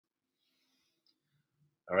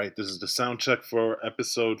All right, this is the sound check for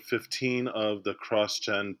episode 15 of the Cross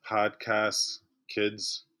Gen podcast.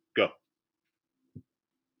 Kids, go.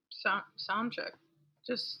 Sound check.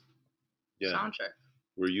 Just Yeah, sound check.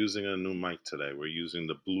 we're using a new mic today. We're using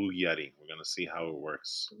the Blue Yeti. We're going to see how it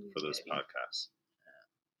works for this Yeti. podcast.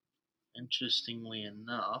 Interestingly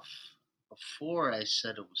enough, before I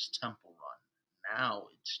said it was Temple Run, now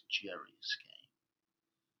it's Jerry's game.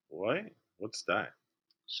 What? What's that?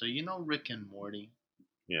 So you know Rick and Morty?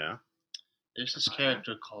 Yeah. There's this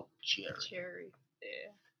character called Jerry, Cherry.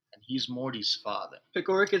 Yeah. and he's Morty's father.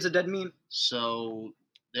 Pickle Rick is a dead meme. So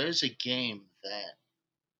there's a game that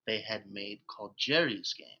they had made called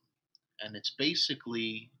Jerry's Game, and it's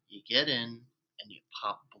basically you get in and you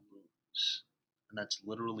pop balloons, and that's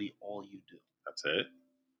literally all you do. That's it?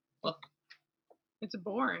 Look, It's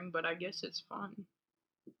boring, but I guess it's fun.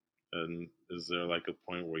 And is there like a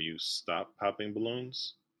point where you stop popping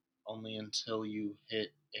balloons? only until you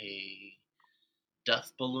hit a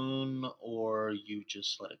death balloon or you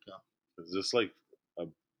just let it go. Is this like a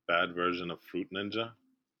bad version of Fruit Ninja?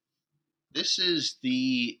 This is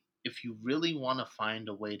the, if you really want to find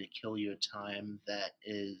a way to kill your time that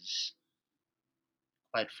is,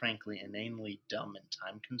 quite frankly, inanely dumb and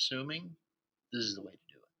time consuming, this is the way to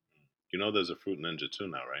do it. You know there's a Fruit Ninja 2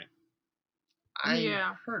 now, right?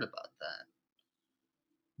 I heard about that.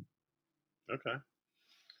 Okay.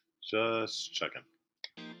 Just checking.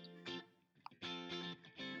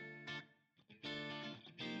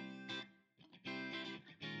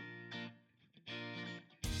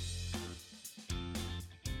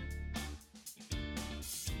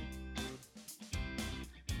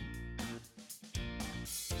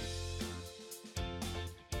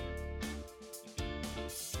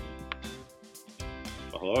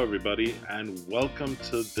 Hello, everybody, and welcome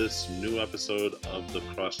to this new episode of the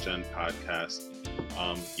CrossGen podcast.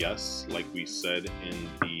 Yes, like we said in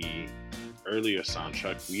the earlier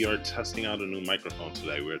soundtrack, we are testing out a new microphone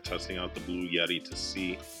today. We're testing out the Blue Yeti to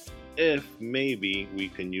see if maybe we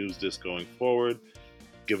can use this going forward.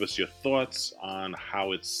 Give us your thoughts on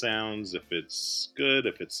how it sounds, if it's good,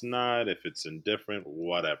 if it's not, if it's indifferent,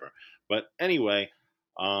 whatever. But anyway,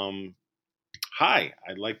 hi,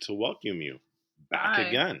 I'd like to welcome you back Hi.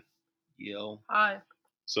 again. Yo, Hi.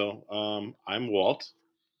 So, I'm Walt.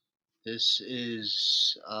 this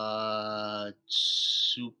is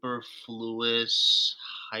superfluous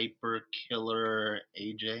hyper killer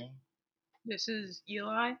AJ. This is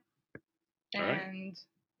Eli. All right. And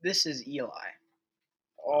This is Eli.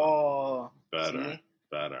 Oh, Better, see?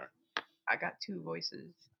 better. I got two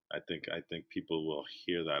voices. I think people will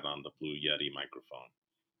hear that on the Blue Yeti microphone.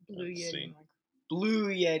 Blue Let's Yeti. see. Blue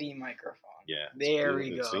Yeti microphone. Yeah. it's There blue. we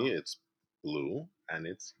And go. see, it's blue and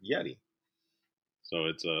it's Yeti. So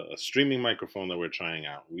it's a streaming microphone that we're trying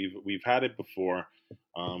out. We've had it before.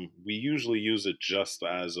 We usually use it just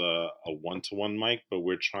as a one-to-one mic, but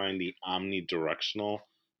we're trying the omnidirectional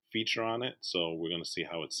feature on it. So we're going to see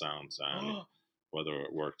how it sounds and whether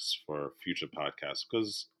it works for future podcasts.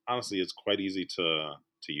 Because honestly, it's quite easy to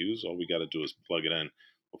use. All we got to do is plug it in.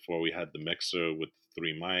 Before we had the mixer with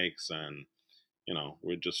 3 mics, and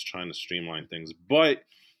we're just trying to streamline things. But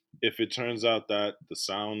if it turns out that the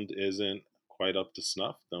sound isn't quite up to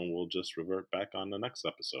snuff, then we'll just revert back on the next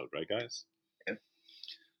episode, right, guys? Yep.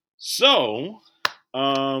 So,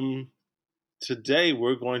 today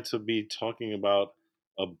we're going to be talking about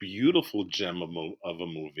a beautiful gem of a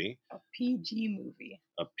movie, A PG movie.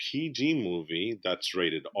 a PG movie that's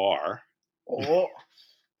rated R. Oh,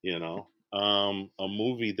 A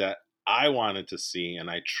movie that I wanted to see, and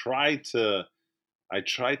I tried to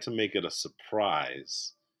make it a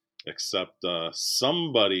surprise, except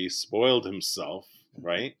somebody spoiled himself,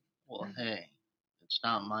 right? Well, hey, it's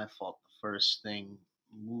not my fault. The first thing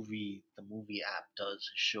the movie app does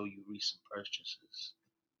is show you recent purchases.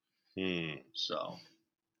 So, All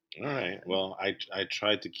right. Well, I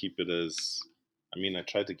tried to keep it I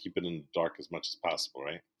tried to keep it in the dark as much as possible,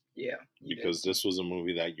 right? yeah. Because this was a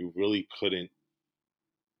movie that you really couldn't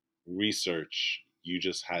research. You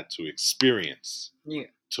just had to experience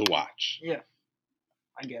to watch. Yeah,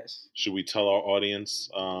 I guess. Should we tell our audience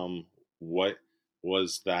what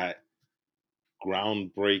was that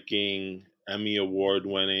groundbreaking, Emmy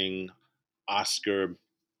Award-winning,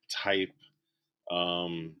 Oscar-type,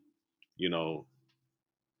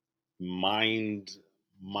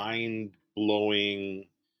 mind-blowing,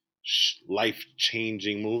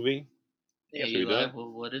 life-changing movie? yeah, Should we do Eli, it?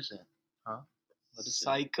 well, what is it? Huh? What is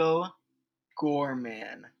Psycho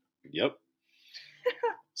Goreman. Yep.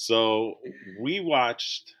 So we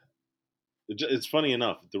watched It's funny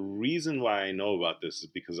enough. The reason why I know about this is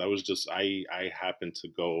because I happen to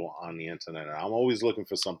go on the internet and I'm always looking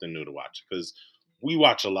for something new to watch because we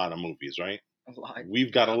watch a lot of movies, right? A lot.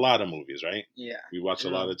 We've got a lot of movies, right? Yeah. We watch a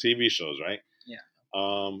Yeah. lot of TV shows, right? Yeah.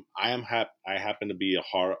 I happen to be a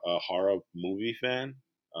horror movie fan.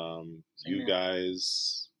 Same You here.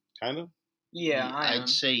 guys kind of. Yeah, I am. I'd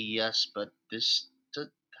say yes, but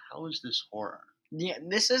how is this horror? Yeah,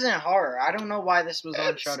 this isn't horror. I don't know why this was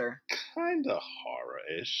on It's Shudder. kind of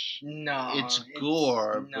horror-ish. No, It's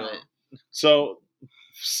gore, no. but So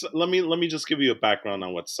let me just give you a background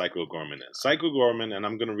on what Psycho Gorman is. Psycho Gorman, and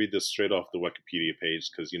I'm going to read this straight off the Wikipedia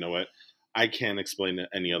page because you know what? I can't explain it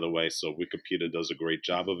any other way, so Wikipedia does a great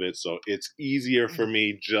job of it. So it's easier for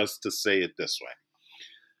me just to say it this way.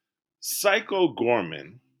 Psycho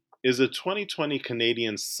Gorman is a 2020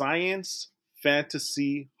 Canadian science,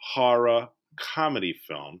 fantasy, horror, comedy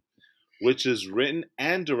film, which is written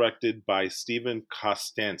and directed by Steven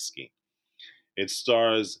Kostanski. It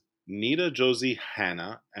stars Nita Josie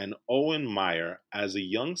Hanna and Owen Meyer as a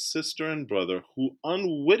young sister and brother who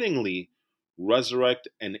unwittingly resurrect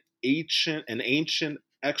an ancient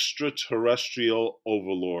extraterrestrial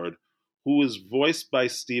overlord who is voiced by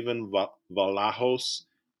Stephen Valajos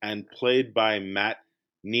and played by Matt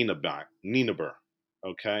Nienaber.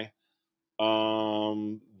 Okay.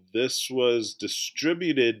 Um, this was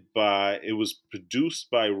it was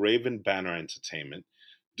produced by Raven Banner Entertainment,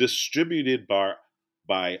 distributed by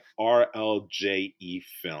RLJE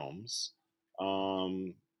Films,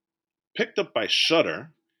 um, picked up by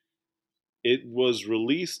Shudder. It was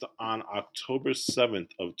released on October 7th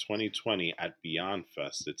of 2020 at Beyond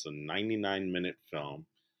Fest. It's a 99-minute film.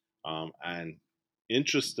 And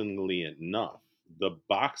interestingly enough, the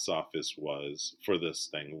box office was for this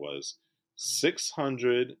thing was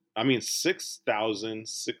 6,000,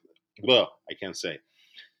 well, I can't say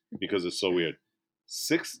because it's so weird.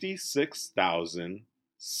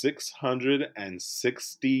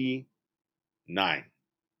 $66,669.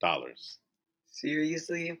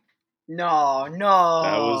 Seriously? No, no.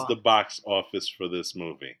 That was the box office for this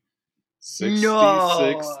movie.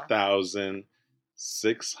 No.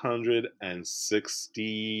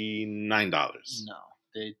 $66,669. no,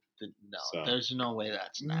 no. So- There's no way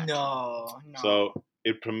that's natural. No. So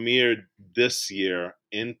it premiered this year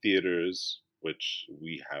in theaters, which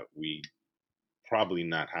we probably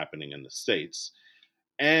not happening in the States,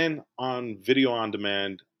 and on video on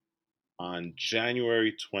demand on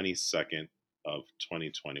January 22nd of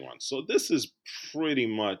 2021. So this is pretty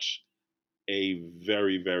much a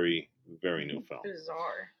very, very, very new film.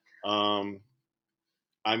 Bizarre.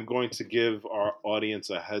 I'm going to give our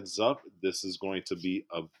audience a heads up. This is going to be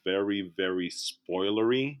a very, very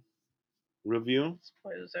spoilery review.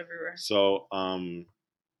 Spoilers everywhere. So,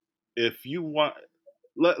 if you want,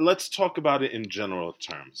 let's talk about it in general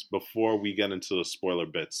terms before we get into the spoiler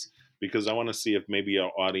bits, because I want to see if maybe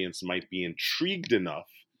our audience might be intrigued enough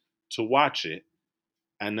to watch it,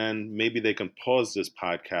 and then maybe they can pause this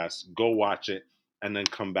podcast, go watch it, and then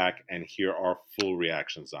come back and hear our full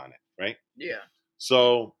reactions on it, right? Yeah.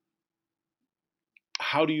 So,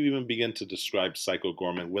 how do you even begin to describe Psycho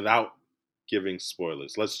Gorman without giving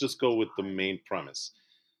spoilers? Let's just go with the main premise.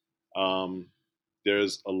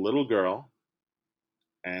 There's a little girl,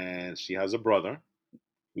 and she has a brother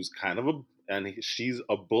who's kind of she's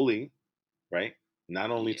a bully, right?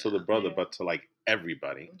 Not only to the brother, Yeah. but to like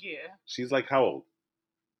everybody. Yeah. She's like how old?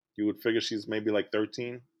 You would figure she's maybe like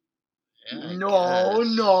 13, Yeah, I No,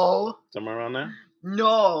 guess. no, somewhere around there.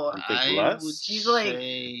 no, You think I less? would She's like-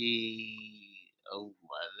 say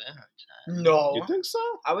 11 or 10. no. You think so?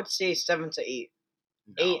 I would say 7 to 8.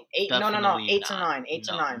 No, Eight, no, definitely 8 to not. 9, 8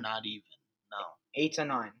 to No, 9. Not even. No. 8 to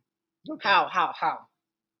 9. Okay. How?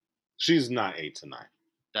 She's not 8 to 9.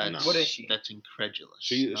 That's, What is she? That's incredulous.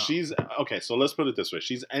 No. She's okay. So let's put it this way: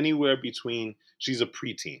 she's anywhere between. She's a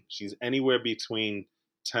preteen. She's anywhere between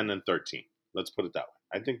 10 and 13. Let's put it that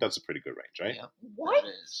way. I think that's a pretty good range, right? Yep, What? that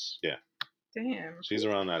is. Damn. She's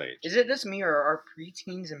around that age. Is it just me or are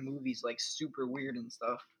preteens in movies like super weird and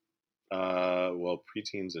stuff? Well,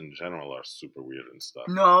 preteens in general are super weird and stuff.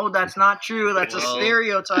 No, that's not true. That's a Well,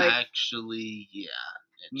 stereotype. Actually, yeah,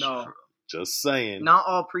 it's No. true. Just saying. Not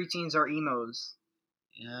all preteens are emos.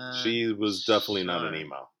 Yeah, She was definitely not an sorry.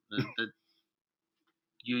 emo.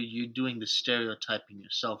 You're doing the stereotyping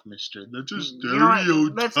yourself, mister. That's a You know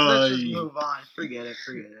stereotype. what? Let's just move on. Forget it.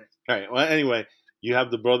 All right. Well, anyway, you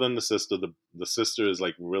have the brother and the sister. The sister is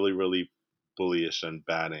like really, really bullyish and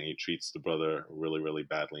bad, and he treats the brother really, really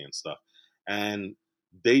badly and stuff. And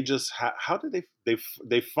they just how did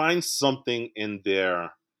they find something in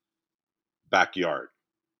their backyard,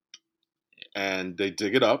 and they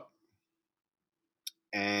dig it up,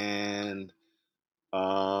 and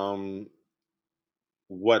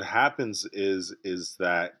what happens is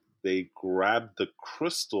that they grab the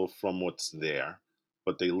crystal from what's there,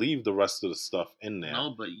 but they leave the rest of the stuff in there.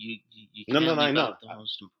 No, but you No, can't no, I leave know. out the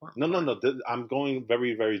most important No, part. no, no. I'm going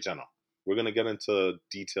very, very general. We're gonna get into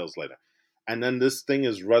details later. And then this thing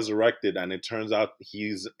is resurrected, and it turns out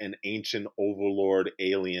he's an ancient overlord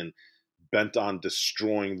alien bent on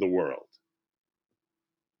destroying the world.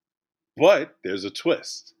 But there's a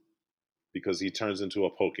twist because he turns into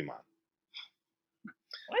a Pokemon.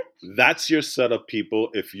 What? That's your setup, people.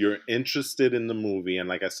 If you're interested in the movie, and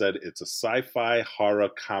like I said, it's a sci-fi horror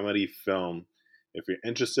comedy film. If you're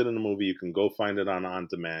interested in the movie, you can go find it on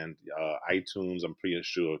demand, iTunes. I'm pretty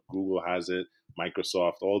sure Google has it,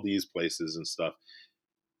 Microsoft, all these places and stuff.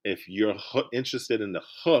 If you're interested in the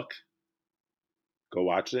hook, go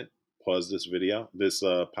watch it. Pause this video, this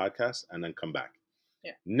podcast, and then come back.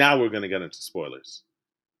 Yeah. Now we're gonna get into spoilers.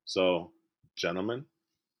 So, gentlemen,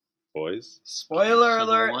 boys, Spoiler So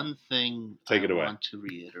alert. the one thing Take I it away. want to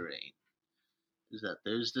reiterate is that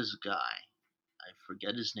there's this guy. I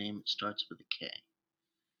forget his name. It starts with a K.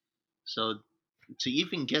 So to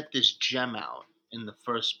even get this gem out in the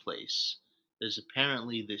first place, there's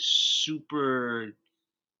apparently this super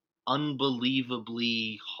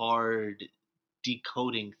unbelievably hard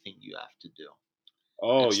decoding thing you have to do.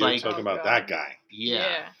 oh, It's you're like- talking Oh, about God. that guy.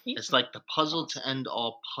 Yeah. He's It's like the puzzle to end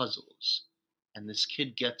all puzzles. And this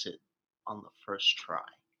kid gets it on the first try.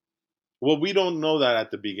 Well, we don't know that at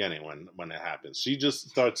the beginning when it happens. She just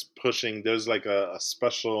starts pushing. There's like a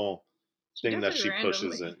special thing that does it she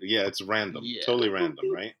pushes randomly. in. Yeah, it's random, Yeah. totally random,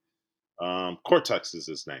 right? Cortex is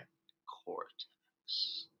his name.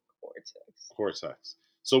 Cortex. Cortex. Cortex.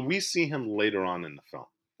 So we see him later on in the film,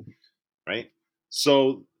 right?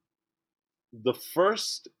 So the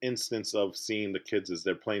first instance of seeing the kids is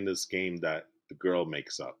they're playing this game that the girl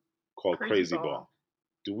makes up called Crazy Crazy Ball. Ball.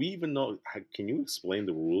 Do we even know? Can you explain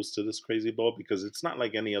the rules to this Crazy Ball? Because it's not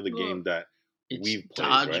like any other game that It's we've played,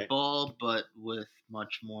 right? dodgeball, but with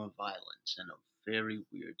much more violence and a very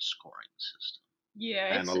weird scoring system.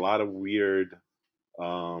 Yeah, And a lot of weird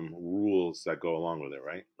rules that go along with it,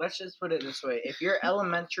 right? Let's just put it this way: if your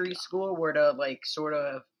elementary school were to like sort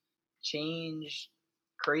of change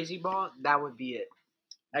Crazy Ball, that would be it.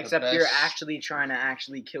 Except you're best- actually trying to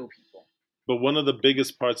actually kill people. But one of the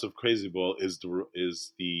biggest parts of Crazy Ball is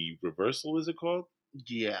the reversal. Is it called?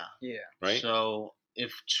 Yeah. Yeah. Right. So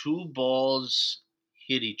if two balls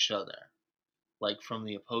hit each other, like from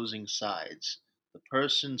the opposing sides, the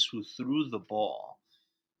persons who threw the ball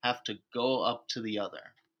have to go up to the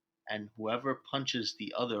other, and whoever punches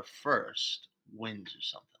the other first wins or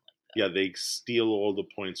something like that. Yeah, they steal all the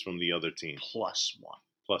points from the other team. Plus one.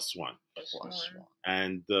 Plus one. Plus one.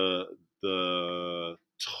 And the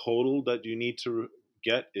total that you need to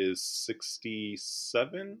get is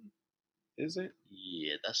 67. Is it?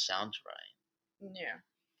 Yeah, that sounds right. Yeah.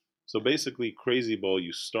 So basically, Crazy Ball,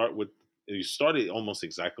 you started almost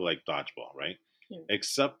exactly like dodgeball, right? Yeah.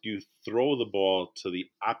 Except you throw the ball to the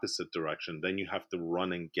opposite direction, then you have to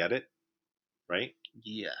run and get it, right?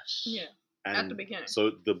 Yes. Yeah. And At the beginning.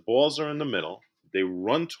 So the balls are in the middle. They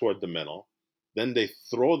run toward the middle. Then they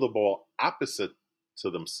throw the ball opposite to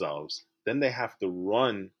themselves. Then they have to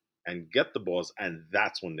run and get the balls, and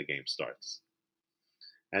that's when the game starts.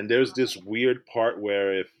 And there's this weird part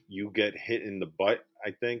where if you get hit in the butt,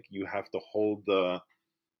 I think you have to hold the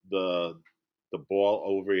ball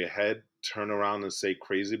over your head, turn around and say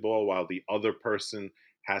 "Crazy Ball," while the other person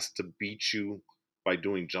has to beat you by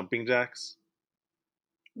doing jumping jacks.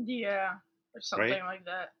 Yeah. Or something Right? like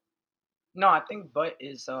that. No, I think butt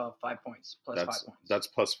is 5 points plus 5 points. That's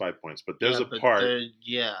plus 5 points. But there's Yeah, a but part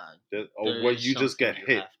there where is you just get something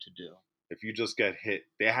you hit. have to do. If you just get hit,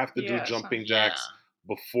 they have to do Yeah, jumping Yeah. jacks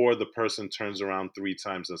before the person turns around 3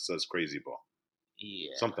 times and says "Crazy Ball."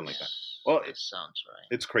 Yeah. Something like that. Well, that sounds right.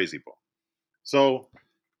 It's Crazy Ball. So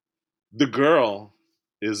the girl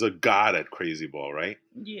is a god at Crazy Ball, right?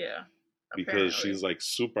 Yeah. Because apparently. she's like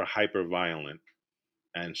super hyper violent,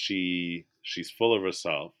 and she's full of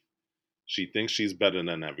herself. She thinks she's better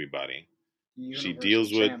than everybody. She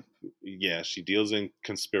deals with she deals in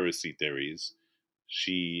conspiracy theories.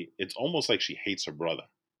 It's almost like she hates her brother,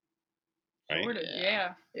 right? Sort of.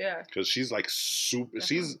 Yeah. Yeah. Because she's like super.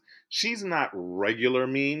 Definitely. She's not regular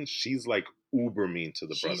mean. She's like uber mean to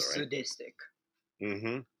the She's brother, right? sadistic.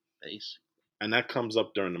 Mm-hmm. Basically, And that comes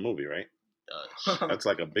up during the movie, right? does. That's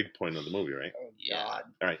like a big point of the movie, right? Oh, Yeah. God.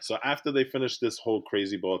 All right. So after they finish this whole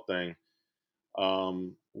Crazy Ball thing,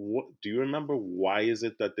 what do you remember? Why is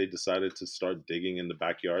it that they decided to start digging in the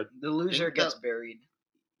backyard? The loser Think gets that- buried.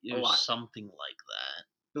 It was lot. something like that.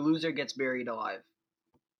 The loser gets buried alive.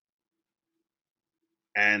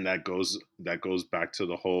 and that goes back to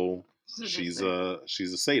the whole she's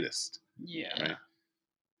Sadistic. a sadist, Yeah. right?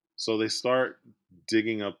 So they start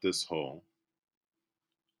digging up this hole,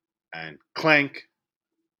 and clank,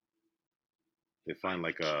 they find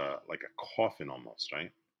like a coffin almost,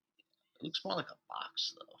 right? It looks more like a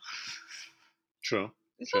box, though. True.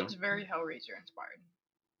 This True. looks very Hellraiser inspired.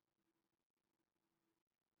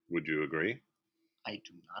 Would you agree? I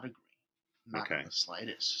do not agree. Not Okay. in the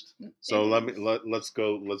slightest. So let's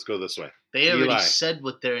go this way. They already Eli. said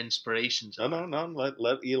what their inspirations are. No.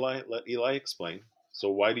 Let Eli explain. So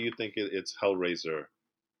why do you think it's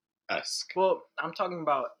Hellraiser-esque? Well, I'm talking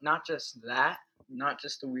about not just that, not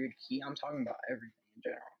just the weird key. I'm talking about everything in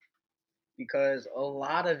general, because a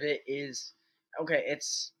lot of it is okay.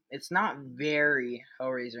 It's not very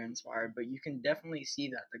Hellraiser inspired, but you can definitely see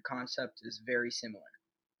that the concept is very similar,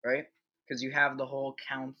 right? Because you have the whole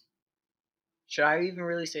count. Should I even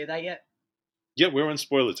really say that yet? Yeah, we're in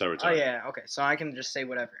spoiler Oh territory. yeah, okay. So I can just say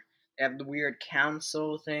whatever. They have the weird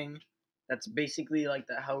council thing. That's basically like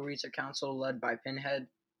the Hellraiser Council led by Pinhead,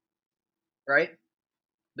 right?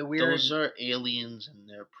 The weird. Those are aliens and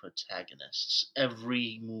their protagonists.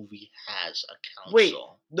 Every movie has a council. Wait,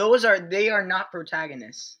 they are not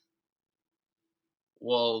protagonists.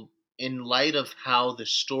 Well, in light of how the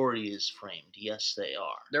story is framed, yes, they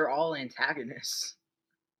are. They're all antagonists.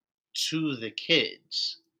 To the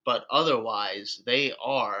kids. But otherwise, they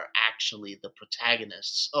are actually the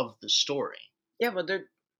protagonists of the story. Yeah, but they're.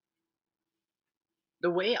 The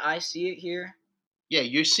way I see it here. Yeah,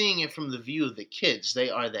 you're seeing it from the view of the kids. They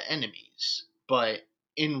are the enemies. But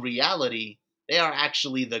in reality, they are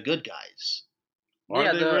actually the good guys.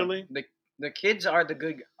 Are they really? The kids are the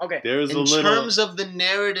good. Okay. In terms of the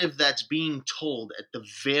narrative that's being told at the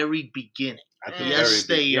very beginning. At the yes, very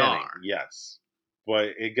they beginning, are. yes.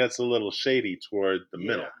 But it gets a little shady toward the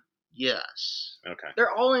middle. Yes. Okay.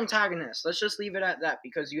 They're all antagonists. Let's just leave it at that,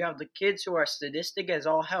 because you have the kids who are sadistic as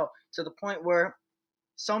all hell, to the point where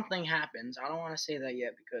something happens. I don't want to say that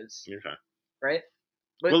yet because. Okay. Right?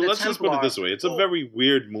 But well, let's just put it this way. It's a very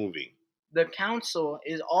weird movie. The council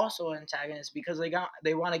is also an antagonist because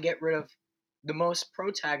they want to get rid of the most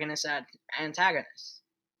protagonist antagonists.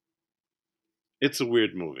 It's a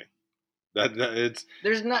weird movie. That it's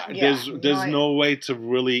there's not there's no way to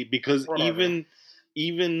really, because whatever.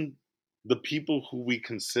 even the people who we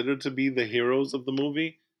consider to be the heroes of the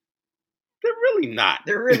movie, they're really not.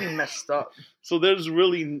 They're really messed up. So there's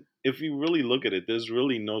really, if you really look at it, there's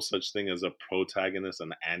really no such thing as a protagonist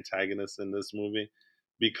and antagonist in this movie,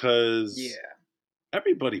 because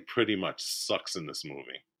everybody pretty much sucks in this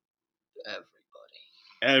movie.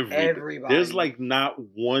 Everybody. There's like not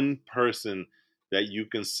one person that you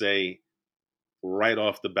can say right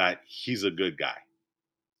off the bat he's a good guy,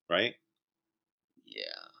 right? Yeah.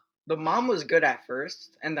 The mom was good at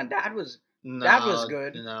first, and the dad was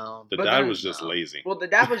good. No, the dad was just lazy. Well, the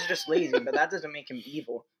dad was just lazy, but that doesn't make him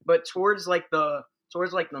evil. But towards the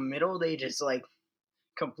middle, they just like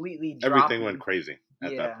completely everything went crazy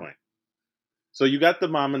at that point. So you got the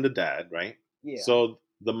mom and the dad, right? Yeah. So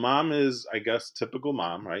the mom is, I guess, typical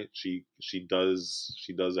mom, right? She does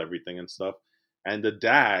everything and stuff. And the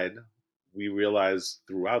dad, we realize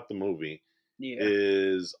throughout the movie,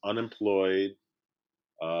 is unemployed,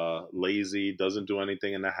 lazy, doesn't do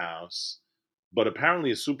anything in the house, but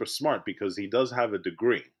apparently is super smart because he does have a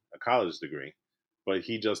degree, a college degree, but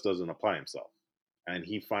he just doesn't apply himself. And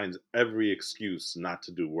he finds every excuse not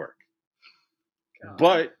to do work. God.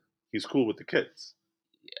 But he's cool with the kids.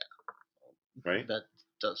 Yeah. Right? That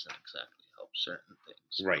doesn't exactly help certain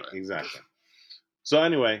things. Right, exactly. So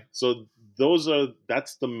anyway,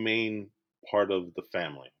 that's the main part of the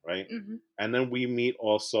family, right? Mm-hmm. And then we meet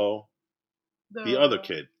also the other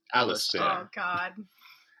kid, Alistair. Oh God.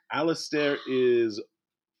 Alistair is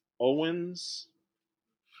Owen's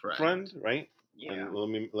friend, right? Yeah. And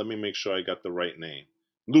let me make sure I got the right name.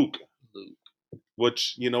 Luke.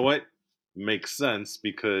 Which, you know what? Makes sense,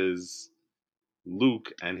 because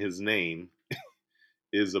Luke and his name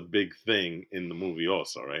is a big thing in the movie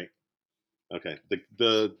also, right? Okay.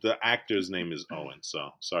 The actor's name is Owen,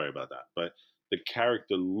 so sorry about that. But the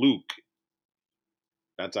character Luke,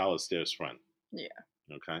 that's Alistair's friend. Yeah.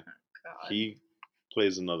 Okay. God. He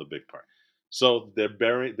plays another big part. So they're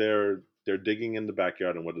digging in the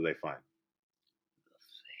backyard, and what do they find?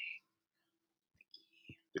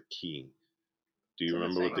 The key. Do you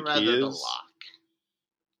remember what the key is? The lock.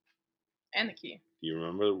 And the key. Do you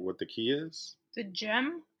remember what the key is? The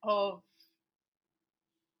gem of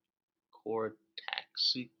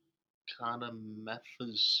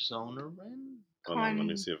cortaxiconomethazonerin? Hold on, let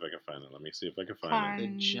me see if I can find it. The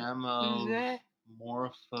gem of No.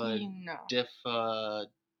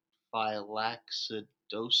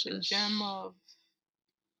 Morphodiphylactosis. The gem of.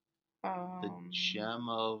 The gem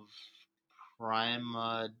of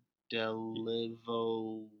Primadelivo.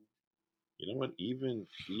 You know what? Even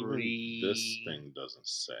this thing doesn't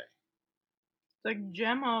say. The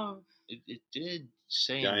gem of. It did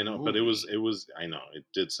say. Yeah, in I the know, movie. but it was. I know it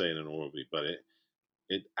did say it in the movie, but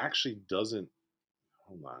it actually doesn't.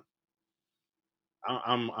 Hold on.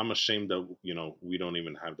 I'm ashamed that we don't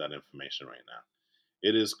even have that information right now.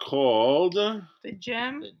 It is called. The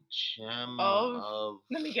gem. The gem of. of.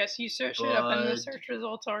 Let me guess. You search it up, and the search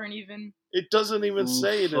results aren't even. It doesn't even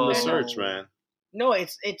say it in the search, man. No,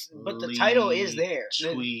 it's but the title is there.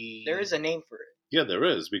 There is a name for it. Yeah, there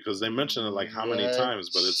is, because they mention it like how many times,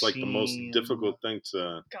 but it's like the most difficult thing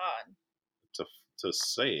to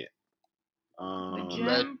say it. The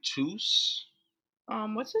gem. Letus.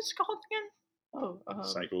 What's this called again? Oh,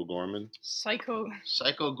 Psycho Goreman. Psycho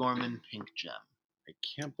Goreman pink gem. I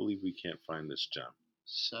can't believe we can't find this gem.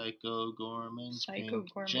 Psycho Goreman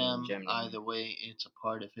pink gem. Either way, it's a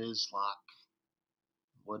part of his lock.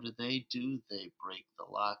 What do? They break the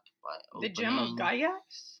lock by opening. The gem of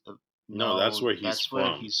Gygax? No, that's where he's from.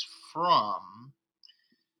 Where he's from.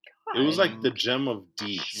 God. It was like the gem of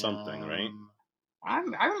D something, right?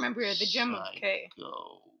 I remember the gem of K.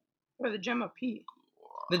 Or the gem of P.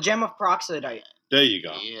 The gem of Proxidite. There you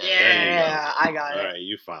go. Yeah, I got it. All right,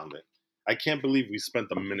 you found it. I can't believe we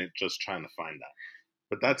spent a minute just trying to find that.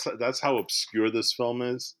 But that's how obscure this film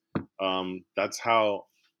is. That's how.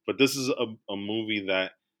 But this is a movie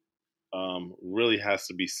that really has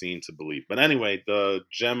to be seen to believe. But anyway, the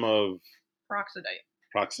gem of Proxidite.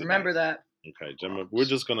 Remember that. Okay, gem of. We're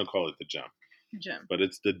just gonna call it the gem. Gem. But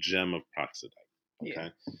it's the gem of Proxidite. Okay. Yeah.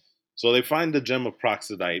 So they find the gem of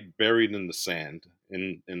Proxidite buried in the sand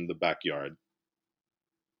in the backyard,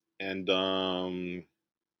 and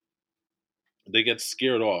they get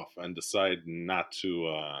scared off and decide not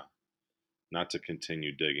to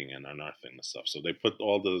continue digging and unearthing the stuff. So they put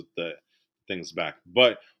all the things back.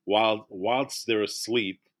 But whilst they're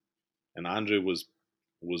asleep, and Andre was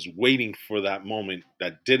waiting for that moment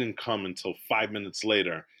that didn't come until 5 minutes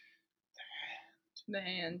later. The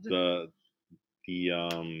hand.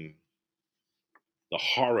 The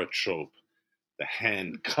horror trope, the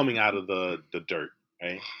hand coming out of the dirt,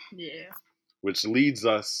 right? Yeah. Which leads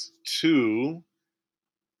us to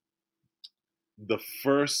the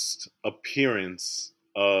first appearance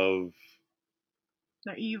of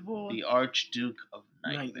the Archduke of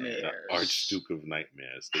Nightmares. The Archduke of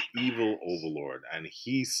Nightmares, the evil overlord, and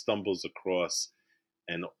he stumbles across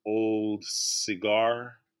an old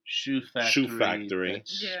shoe factory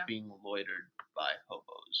that's being loitered by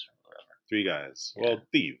hobos or whatever. 3 guys. Yeah. Well,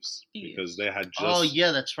 thieves, because they had just. Oh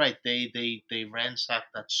yeah, that's right. They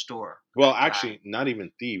ransacked that store. Well, actually, not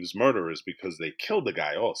even thieves, murderers, because they killed the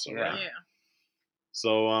guy also, right? Yeah.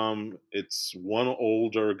 So it's one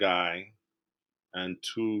older guy and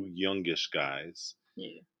 2 youngish guys.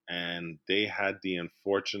 Yeah. And they had the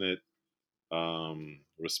unfortunate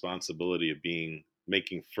responsibility of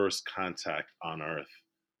making first contact on Earth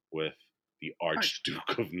with the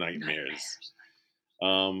Archduke of Nightmares.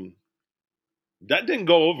 That didn't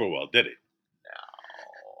go over well, did it?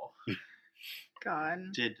 No.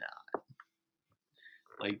 God. Did not.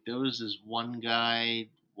 Like, there was this one guy,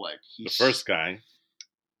 the first guy.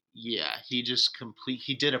 Yeah, he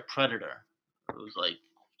did a Predator. It was like,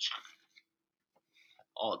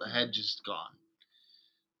 the head just gone.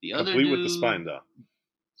 The other complete dude, with the spine, though.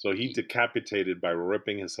 So he decapitated by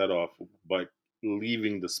ripping his head off, but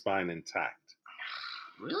leaving the spine intact.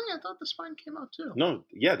 Really? I thought the spine came out too. No,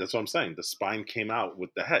 yeah, that's what I'm saying. The spine came out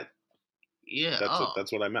with the head. Yeah,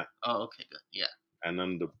 that's what I meant. Oh, okay, good. Yeah. And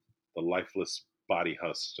then the lifeless body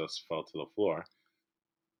husk just fell to the floor.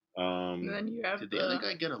 And then you have did the other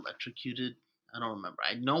guy get electrocuted? I don't remember.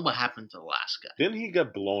 I know what happened to the last guy. Didn't he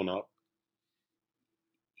get blown up?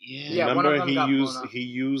 Yeah. Remember, he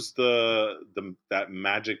used that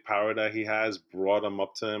magic power that he has, brought him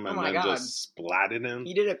up to him, and then just splatted him.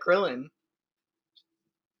 He did a Krillin.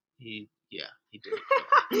 He did.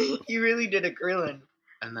 He really did a Krillin.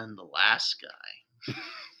 And then the last guy.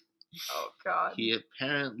 Oh God. He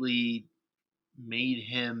apparently made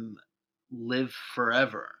him live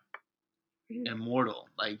forever, immortal.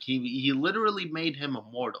 Like he literally made him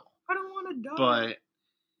immortal. I don't want to die.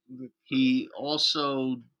 But he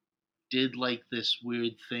also did like this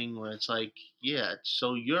weird thing where it's like, yeah,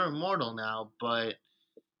 so you're immortal now, but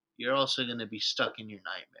you're also going to be stuck in your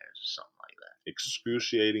nightmares or something like that.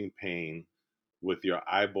 Excruciating pain with your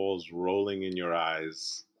eyeballs rolling in your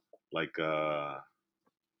eyes like a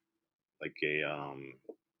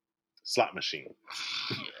slot machine.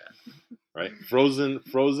 Yeah. Right?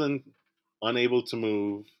 Frozen, unable to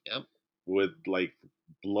move. Yep. With like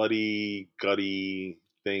bloody, gutty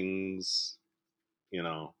things,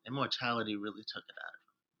 Immortality really took it out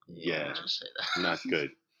of him. Yeah. Just say that. Not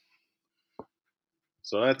good.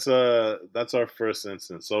 So that's our first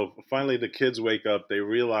instance. So finally, the kids wake up. They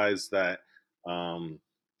realize that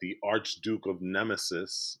the Archduke of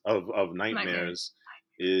Nemesis of Nightmares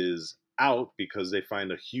is out because they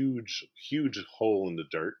find a huge hole in the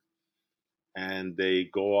dirt, and they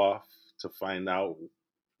go off to find out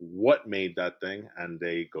what made that thing, and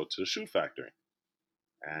they go to the shoe factory,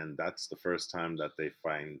 and that's the first time that they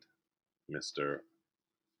find Mr.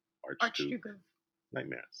 Archduke of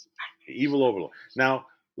Nightmares, evil overlord. Now,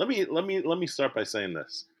 let me start by saying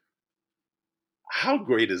this: how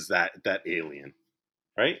great is that alien,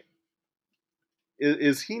 right?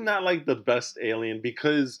 Is he not like the best alien?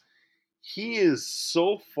 Because he is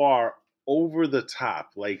so far over the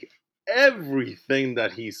top. Like everything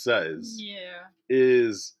that he says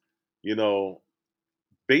is,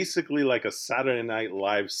 basically like a Saturday Night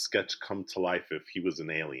Live sketch come to life if he was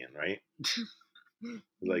an alien, right?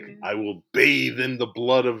 Like, I will bathe in the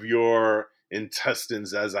blood of your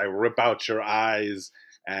intestines as I rip out your eyes,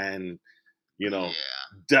 and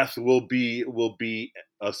death will be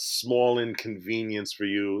a small inconvenience for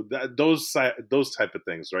you. Those type of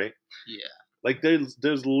things, right? Yeah. Like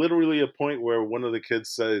there's literally a point where one of the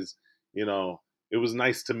kids says, it was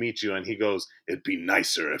nice to meet you, and he goes, it'd be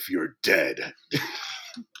nicer if you're dead.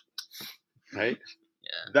 Right?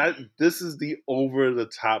 Yeah. This is the over the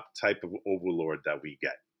top type of overlord that we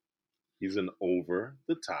get. He's an over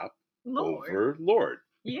the top overlord.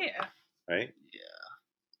 Yeah. Right? Yeah.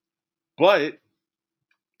 But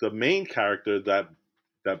the main character,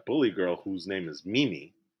 that bully girl whose name is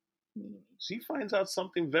Mimi, she finds out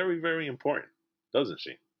something very, very important, doesn't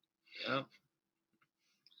she? Yep.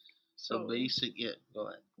 So basic, yeah. Go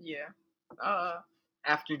ahead. Yeah.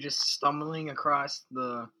 After just stumbling across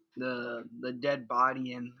the dead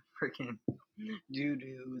body and freaking dude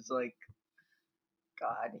who's like,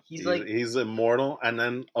 God, he's immortal, and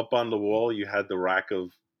then up on the wall you had the rack of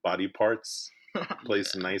body parts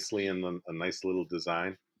placed nicely in a nice little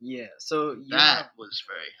design. Yeah, so that was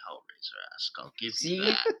very Hellraiser-esque. I'll give you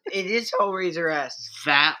that. It is Hellraiser-esque.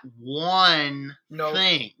 That one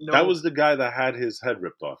thing. No. That was the guy that had his head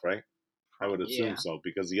ripped off, right? I would assume so,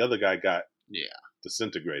 because the other guy got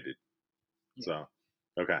disintegrated. Yeah. So,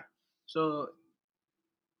 okay. So,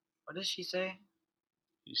 what does she say?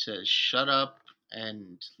 He says, "Shut up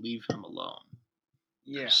and leave him alone."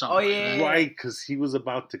 Yeah. Right, because he was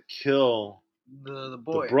about to kill the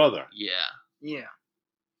boy, the brother. Yeah.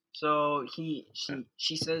 So she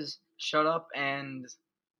says, "Shut up and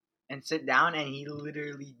sit down," and he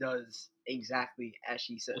literally does exactly as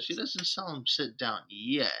she says. Well, she doesn't tell him sit down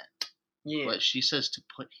yet. Yeah. But she says to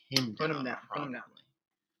put him down. Put him down.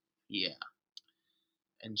 Yeah.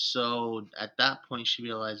 And so at that point she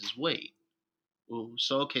realizes, wait. Well,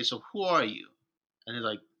 so who are you? And he's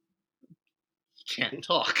like, you can't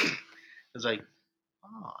talk. It's like,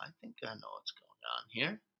 oh, I think I know what's going on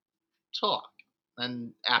here. Talk.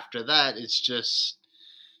 And after that, it's just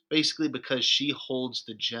basically because she holds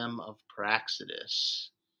the gem of Praxedis,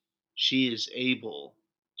 she is able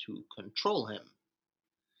to control him.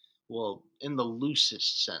 Well, in the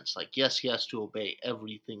loosest sense. Like, yes, he has to obey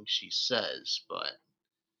everything she says, but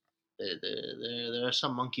there are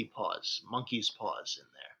some monkey's paws in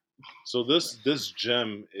there. So this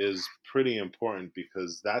gem is pretty important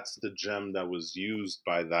because that's the gem that was used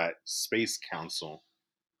by that space council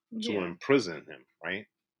to imprison him, right?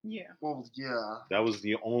 Yeah. Well, yeah. That was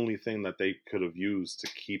the only thing that they could have used to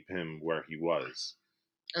keep him where he was.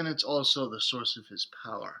 And it's also the source of his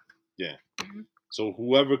power. Yeah. Mm-hmm. So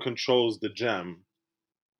whoever controls the gem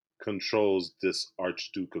controls this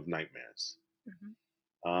Archduke of Nightmares. Mm-hmm.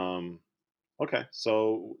 Okay,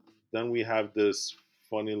 so then we have this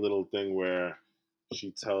funny little thing where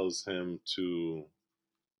she tells him to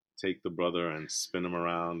take the brother and spin him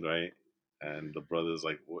around, right? And the brother's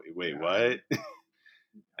like, wait, what?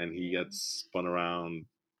 And he gets spun around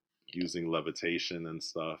using levitation and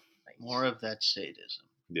stuff. More of that sadism.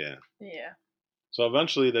 Yeah. Yeah. So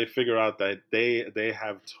eventually they figure out that they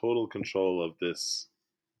have total control of this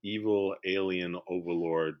evil alien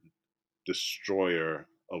overlord, destroyer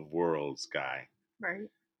of worlds guy. Right.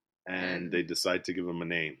 And they decide to give him a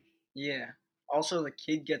name. Yeah. Also, the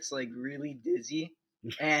kid gets like really dizzy,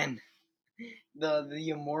 and the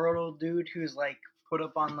immortal dude who's like put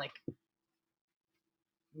up on like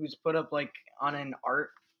on an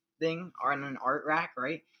art thing on an art rack,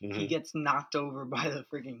 right? Mhm. He gets knocked over by the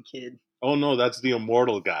freaking kid. Oh no, that's the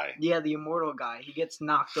immortal guy. Yeah, the immortal guy. He gets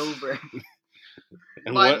knocked over.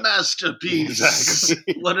 And My what- masterpiece.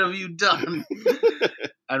 Exactly. What have you done?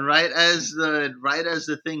 And right as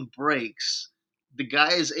the thing breaks, the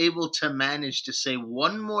guy is able to manage to say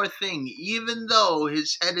one more thing, even though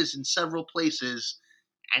his head is in several places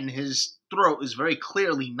and his throat is very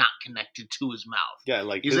clearly not connected to his mouth. Yeah,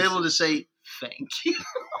 like He's able to say, "Thank you."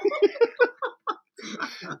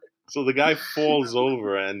 So the guy falls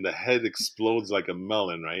over and the head explodes like a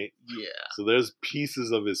melon, right? Yeah, So there's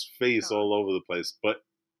pieces of his face all over the place, but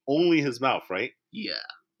only his mouth, right? yeah.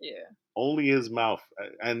 Yeah. Only his mouth.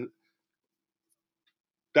 And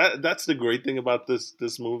that's the great thing about this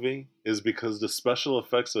movie is because the special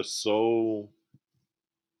effects are so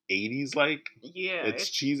 80s like. Yeah. It's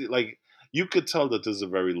cheesy. Like you could tell that this is a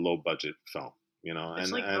very low budget film, you know. It's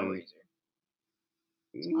and like and Hellraiser.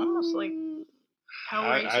 It's almost like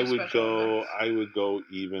Hellraiser I would special go. effects. I would go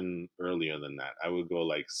even earlier than that. I would go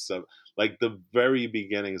like like the very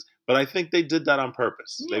beginnings. But I think they did that on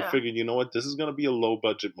purpose. They Yeah. figured, you know what, this is going to be a low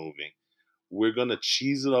budget movie. We're going to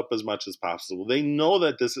cheese it up as much as possible. They know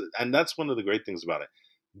that this is, and that's one of the great things about it.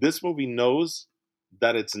 This movie knows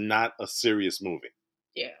that it's not a serious movie,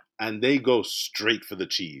 Yeah. and they go straight for the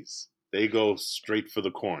cheese. They go straight for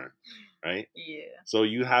the corn, right? Yeah. So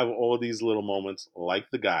you have all these little moments,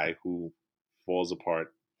 like the guy who falls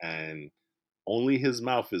apart, and only his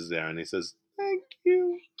mouth is there, and he says, "Thank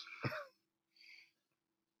you."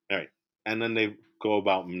 All right, and then they go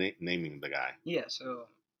about naming the guy. Yeah, so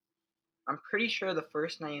I'm pretty sure the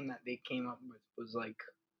first name that they came up with was like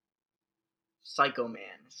Psycho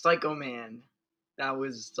Man. Psycho Man. That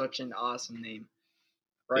was such an awesome name.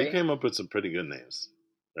 Right? They came up with some pretty good names,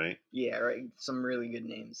 right? Yeah, right. Some really good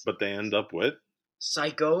names. But they end up with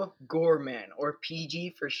Psycho Goreman, or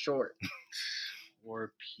PG for short.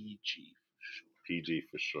 Or PG. PG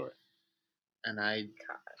for short. And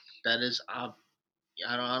that is I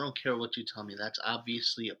don't care what you tell me. That's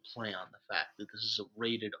obviously a play on the fact that this is a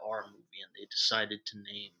rated R movie, and they decided to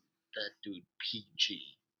name that dude PG.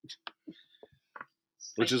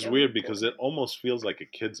 Which is weird because it almost feels like a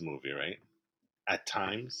kids movie, right? At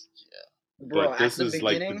times. Yeah. Bro, But this at is the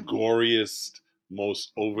like the beginning, goriest,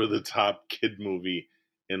 most over the top kid movie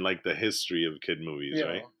in like the history of kid movies,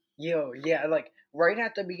 right? Yeah, like right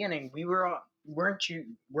at the beginning, we were all, weren't you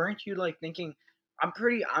like thinking? I'm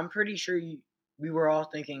pretty sure we were all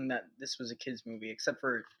thinking that this was a kids movie, except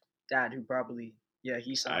for Dad, who probably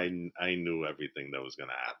he saw. I knew everything that was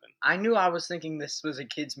gonna happen. I knew I was thinking this was a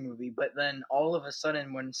kids movie, but then all of a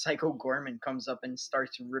sudden, when Psycho Goreman comes up and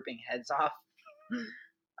starts ripping heads off,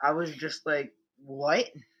 I was just like, "What?"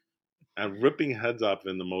 And ripping heads off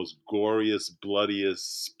in the most goriest,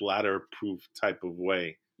 bloodiest, splatter-proof type of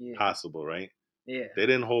way possible, right? Yeah. They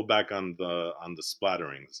didn't hold back on the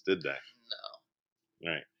splatterings, did they?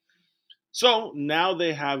 No. Right. So now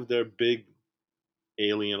they have their big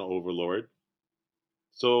alien overlord.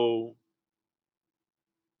 So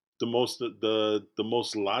the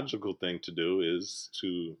most logical thing to do is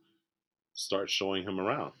to start showing him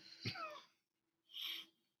around.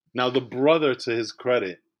 Now the brother, to his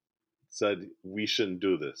credit, said we shouldn't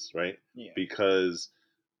do this, right? Yeah. Because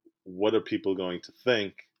what are people going to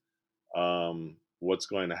think? What's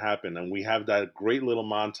going to happen? And we have that great little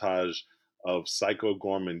montage of Psycho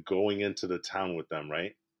Goreman going into the town with them,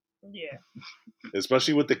 right? Yeah.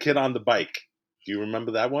 Especially with the kid on the bike. Do you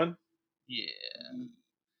remember that one? Yeah.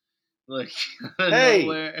 Look, Hey,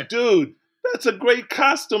 nowhere. dude, that's a great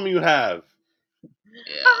costume you have.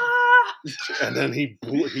 Yeah. And then he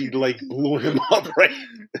blew him up, right?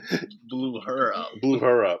 Blew her up. Blew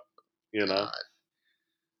her up, you know. God.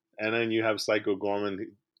 And then you have Psycho Goreman.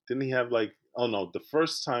 Didn't he have like? Oh no, the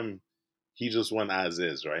first time he just went as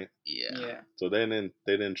is, right? Yeah. So they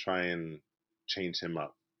didn't try and change him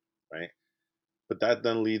up, right? But that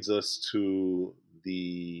then leads us to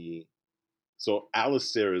so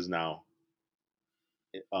Alistair is now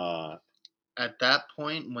At that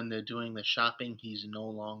point, when they're doing the shopping, he's no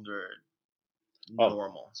longer Oh.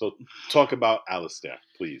 normal. So talk about Alistair,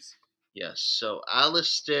 please. Yes. So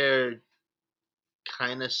Alistair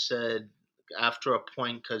kind of said after a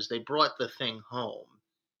point, because they brought the thing home,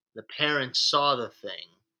 the parents saw the thing,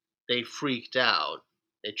 they freaked out.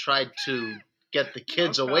 They tried to get the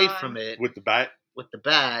kids away from it With the bat.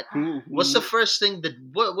 Who What's the first thing that?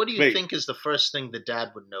 What do you think is the first thing the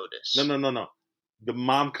dad would notice? No. The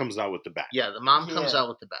mom comes out with the bat. Yeah, the mom comes out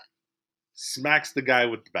with the bat. Smacks the guy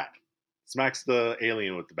with the bat. Smacks the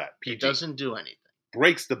alien with the bat. PG. He doesn't do anything.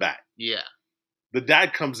 Breaks the bat. Yeah. The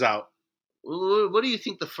dad comes out. What do you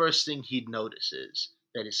think the first thing he'd notice is?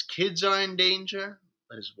 that his kids are in danger,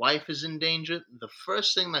 that his wife is in danger, the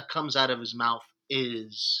first thing that comes out of his mouth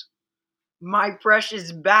is, "My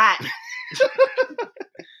precious bat."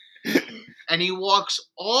 and he walks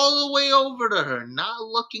all the way over to her, not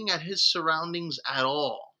looking at his surroundings at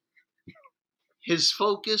all. His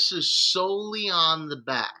focus is solely on the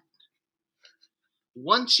bat.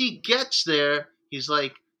 Once he gets there, he's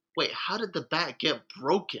like, wait, how did the bat get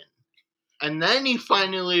broken? And then he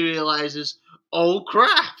finally realizes, oh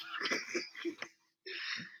crap.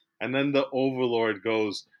 And then the Overlord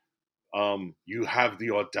goes, you have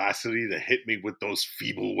the audacity to hit me with those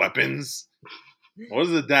feeble weapons? What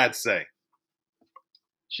does the dad say?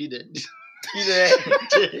 She did. She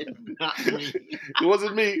did. Not me. It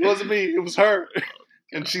wasn't me. It was her.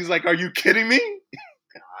 And she's like, are you kidding me?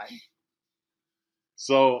 God.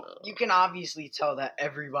 So you can obviously tell that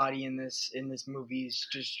everybody in this movie is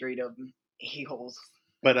just straight up a-holes.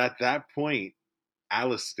 But at that point,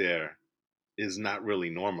 Alistair is not really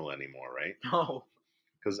normal anymore, right? No.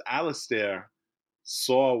 Because Alistair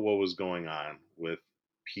saw what was going on with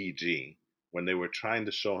PG when they were trying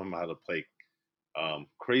to show him how to play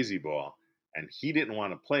Crazy Ball, and he didn't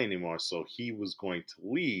want to play anymore, so he was going to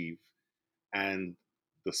leave. And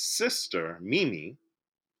the sister, Mimi,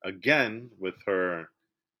 again with her,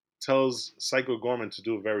 tells Psycho Goreman to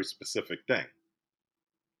do a very specific thing,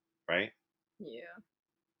 right? Yeah.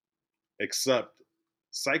 Except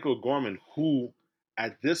Psycho Goreman, who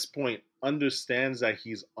at this point understands that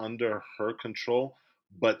he's under her control,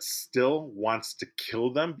 but still wants to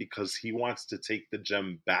kill them because he wants to take the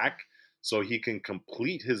gem back so he can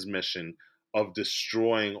complete his mission of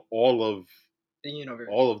destroying all of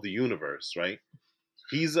the universe, right?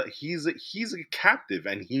 He's a captive,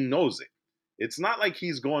 and he knows it. It's not like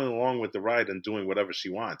he's going along with the ride and doing whatever she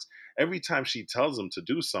wants. Every time she tells him to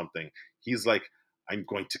do something, he's like, I'm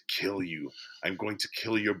going to kill you. I'm going to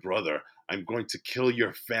kill your brother. I'm going to kill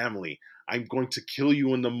your family. I'm going to kill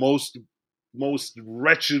you in the most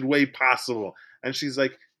wretched way possible. And she's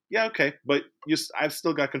like, yeah, okay, but I've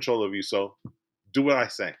still got control of you, so do what I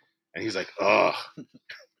say. And he's like, ugh,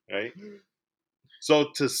 right? So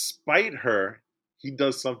to spite her, he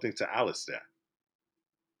does something to Alistair.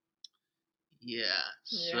 Yeah.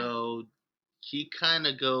 So he kind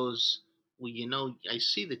of goes, well, I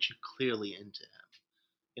see that you're clearly into him.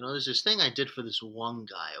 There's this thing I did for this one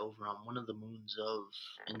guy over on one of the moons of,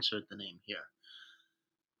 insert the name here.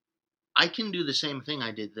 I can do the same thing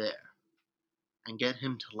I did there and get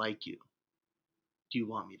him to like you. Do you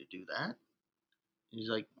want me to do that? And he's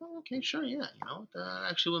like, oh, okay, sure, yeah. That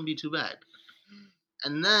actually wouldn't be too bad.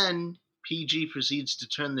 And then PG proceeds to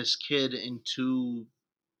turn this kid into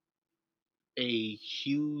a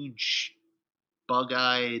huge,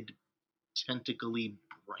 bug-eyed, tentacly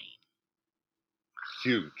brain.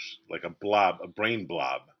 Huge, like a brain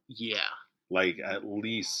blob. Yeah. Like at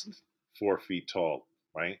least 4 feet tall,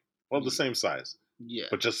 right? Well, the same size. Yeah.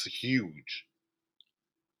 But just huge.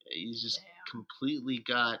 He's just completely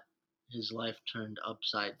got his life turned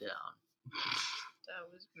upside down.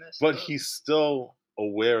 That was messed But up. he's still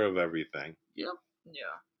aware of everything. Yep. Yeah.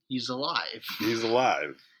 He's alive. He's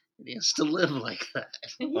alive. He has to live like that.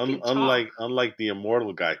 Unlike the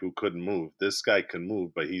immortal guy who couldn't move. This guy can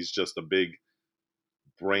move, but he's just a big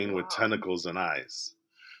brain with tentacles and eyes.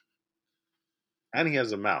 And he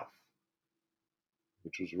has a mouth,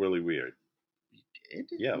 which was really weird. He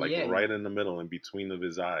did? Yeah, right in the middle, in between of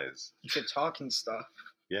his eyes. He could talk and stuff.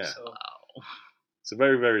 Yeah. So. Wow. It's a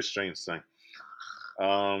very, very strange thing.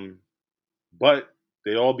 But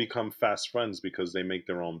they all become fast friends because they make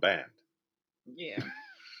their own band. Yeah.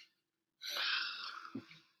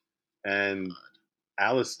 And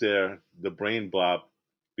Alistair, the brain blob,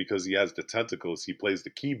 because he has the tentacles, he plays the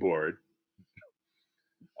keyboard.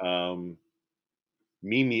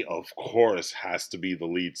 Mimi, of course, has to be the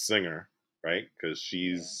lead singer, right? Because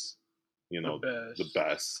she's, the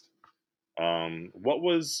best. What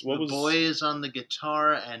was the boy is on the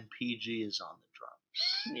guitar and PG is on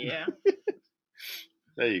the drums. Yeah.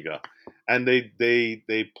 There you go. And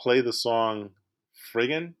they play the song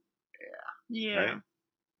Friggin'. Yeah. Right?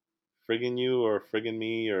 Friggin' you or friggin'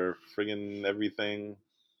 me or friggin' everything.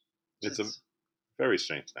 It's a very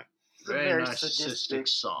strange thing. It's a very narcissistic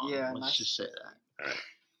song. Yeah, let's just say that.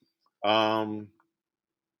 All right.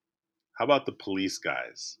 How about the police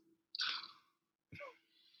guys?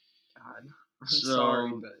 God, I'm So,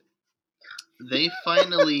 sorry, but they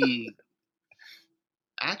finally.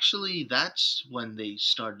 Actually, that's when they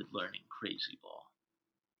started learning Crazy Ball.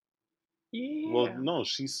 Yeah. Well, no,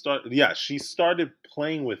 she started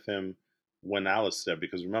playing with him when Alistair,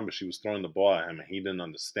 because remember, she was throwing the ball at him and he didn't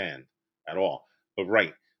understand at all. But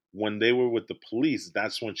right, when they were with the police,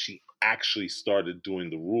 that's when she actually started doing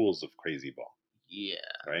the rules of Crazy Ball. Yeah.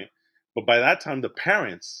 Right? But by that time, the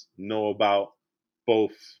parents know about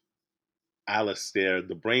both Alistair,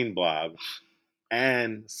 the brain blob,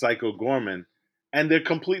 and Psycho Goreman, and they're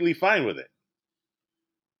completely fine with it.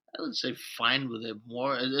 I would say fine with it.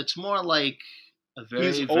 It's more like a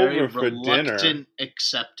He's very over for dinner. reluctant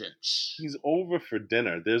acceptance. He's over for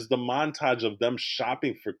dinner. There's the montage of them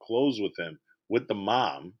shopping for clothes with him, with the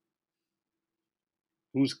mom,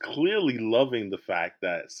 who's clearly loving the fact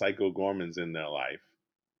that Psycho Gorman's in their life,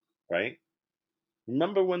 right?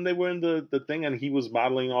 Remember when they were in the thing and he was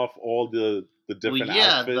modeling off all the different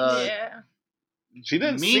outfits? Yeah. She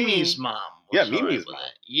didn't Mimi's see. mom. Yeah, Mimi's mom.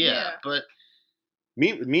 Yeah, but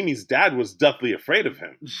Mimi's dad was deathly afraid of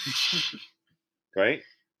him, right?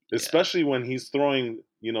 Yeah. Especially when he's throwing,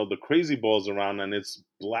 the crazy balls around and it's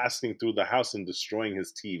blasting through the house and destroying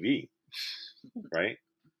his TV, right?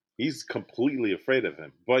 He's completely afraid of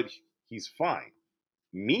him, but he's fine.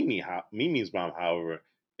 Mimi's mom, however,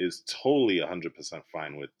 is totally 100%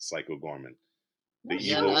 fine with Psycho Gorman. The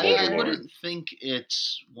evil I overlord. wouldn't think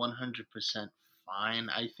it's 100% fine.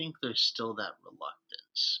 I think there's still that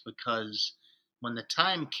reluctance because when the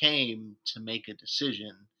time came to make a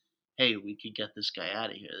decision, hey, we could get this guy out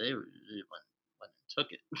of here, they went and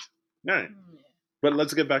took it. All right. But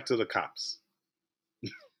let's get back to the cops.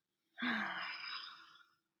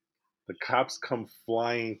 The cops come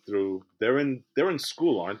flying through. They're in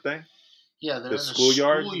school, aren't they? Yeah, they're in the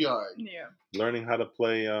schoolyard. Yeah. Learning how to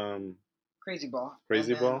play Crazy Ball.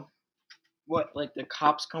 Crazy Ball. What, like the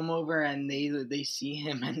cops come over and they see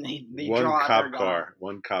him and they one draw cop their car. gun.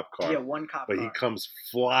 One cop car. Yeah, one cop but car. He comes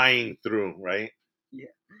flying through, right? Yeah.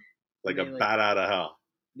 Like a bat out of hell.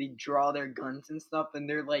 They draw their guns and stuff, and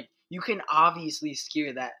they're like, you can obviously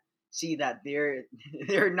see that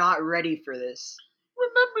they're not ready for this.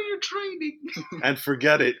 Remember your training. And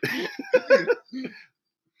forget it.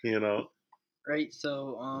 Right,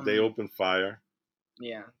 so they open fire.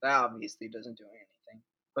 Yeah, that obviously doesn't do anything.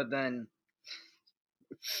 But then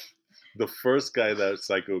the first guy that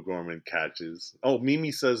Psycho Gorman catches,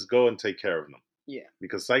 Mimi says go and take care of them. Yeah.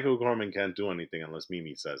 Because Psycho Gorman can't do anything unless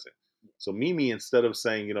Mimi says it. So Mimi, instead of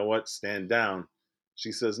saying, you know what, stand down,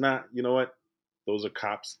 she says, nah, you know what, those are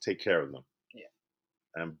cops, take care of them. Yeah.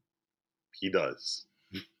 And he does.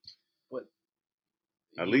 What?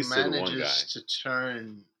 At least to the one guy. He manages to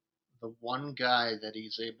turn the one guy that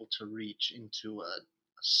he's able to reach into a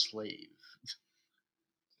slave.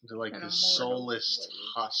 Into like the soulless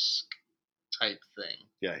husk type thing.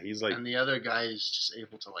 Yeah, he's like... And the other guy is just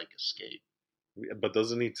able to like escape. But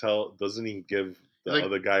doesn't he give the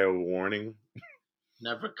other guy a warning?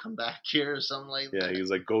 Never come back here or something like that. Yeah, he's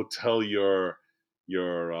like, go tell your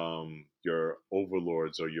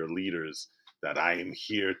overlords or your leaders that I am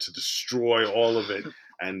here to destroy all of it,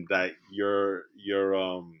 and that your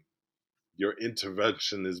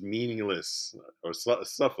intervention is meaningless, or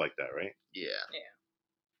stuff like that, right? Yeah.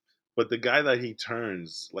 But the guy that he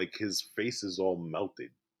turns, like, his face is all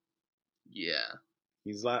melted. Yeah.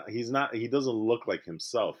 He doesn't look like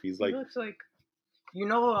himself. He looks like,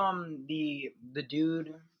 the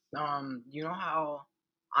dude, you know how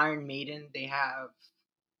Iron Maiden, they have,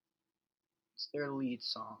 it's their lead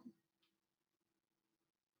song.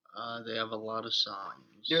 They have a lot of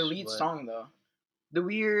songs. Their lead song, though. The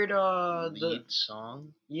weird, lead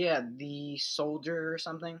song? Yeah, the soldier or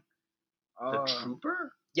something. The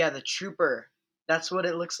Trooper? Yeah, the Trooper. That's what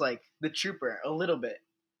it looks like. The Trooper, a little bit.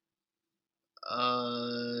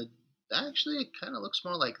 Actually, it kind of looks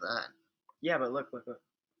more like that. Yeah, but look.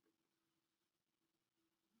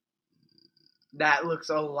 That looks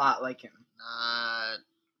a lot like him. Not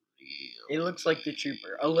really. It looks like the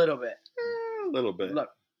Trooper, a little bit. A little bit. Look.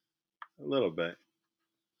 A little bit.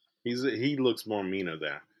 He looks more meaner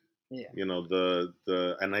there. Yeah.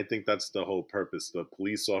 And I think that's the whole purpose. The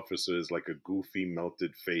police officer is like a goofy,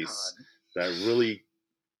 melted face that really,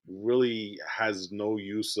 really has no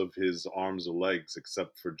use of his arms or legs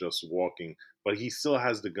except for just walking. But he still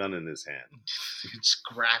has the gun in his hand. It's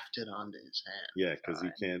grafted onto his hand. Yeah, because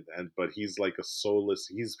he can't. But he's like a soulless.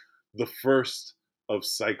 He's the first of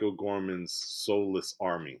Psycho Gorman's soulless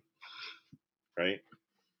army, right?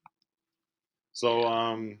 So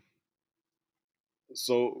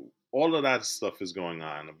so all of that stuff is going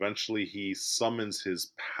on. Eventually, he summons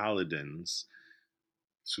his paladins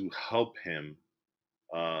to help him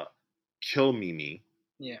kill Mimi.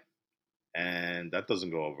 Yeah. And that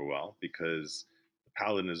doesn't go over well because the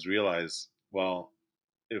paladins realize, well,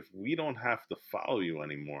 if we don't have to follow you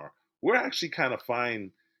anymore, we're actually kind of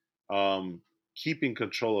fine keeping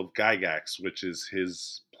control of Gygax, which is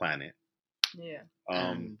his planet. Yeah.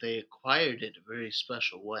 And they acquired it a very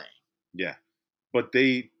special way. Yeah. But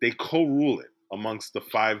they co-rule it amongst the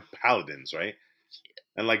 5 paladins, right?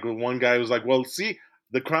 And like one guy was like, well, see,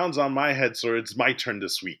 the crown's on my head, so it's my turn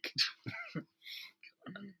this week.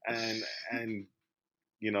 and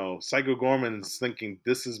Psycho Goreman is thinking,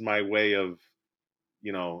 this is my way of,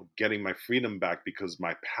 getting my freedom back, because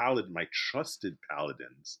my trusted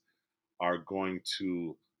paladins are going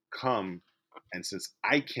to come, and since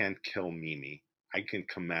I can't kill Mimi, I can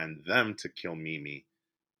command them to kill Mimi,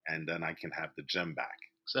 and then I can have the gem back.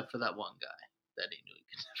 Except for that one guy that he knew he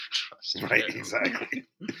could never trust. Right, exactly.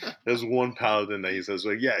 There's one paladin that he says,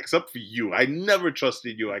 well, yeah, except for you. I never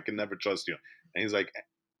trusted you. I can never trust you. And he's like,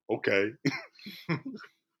 okay.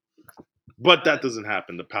 But that doesn't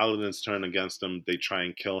happen. The paladins turn against him. They try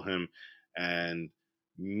and kill him. And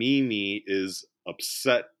Mimi is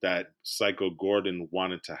upset that Psycho Gordon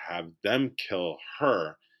wanted to have them kill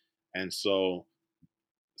her. And so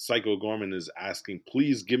Psycho Gorman is asking,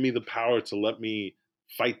 please give me the power to let me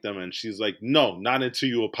fight them. And she's like, no, not until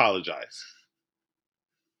you apologize.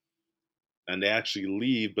 And they actually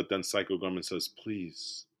leave, but then Psycho Gorman says,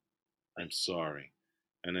 please, I'm sorry.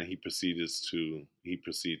 And then he proceeds to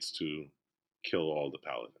kill all the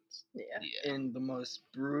paladins. Yeah. In the most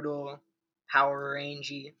brutal, Power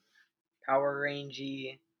Rangey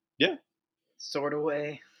yeah, sort of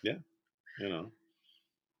way. Yeah.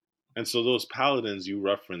 And so those paladins, you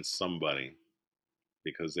reference somebody,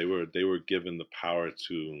 because they were given the power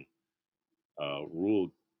to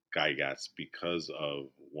rule Gygax because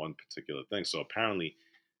of one particular thing. So apparently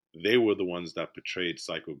they were the ones that betrayed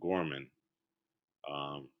Psycho Gorman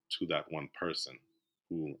to that one person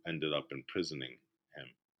who ended up imprisoning him.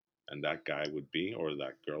 And that guy would be, or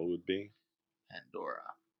that girl would be,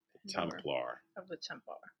 Pandora. Templar. Of the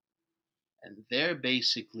Templar. And they're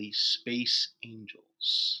basically space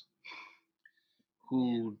angels.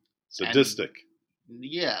 Who... Sadistic.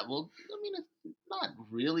 Yeah, well, I mean, it's not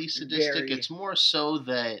really sadistic. It's more so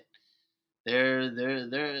that they're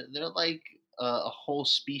like a whole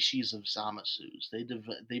species of Zamasus.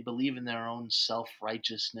 They believe in their own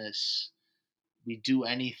self-righteousness. We do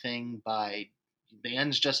anything by the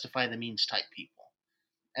ends justify the means type people,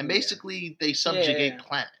 and basically they subjugate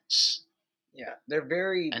planets. Yeah, they're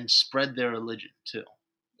very and spread their religion too.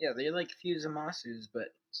 Yeah, they're like Fusamasus,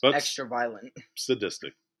 but extra violent,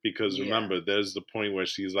 sadistic. Because remember, there's the point where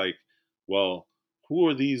she's like, well, who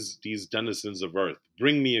are these denizens of Earth?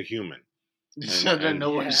 Bring me a human. So then no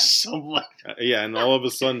one's someone. And all of a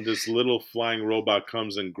sudden, this little flying robot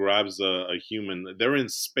comes and grabs a human. They're in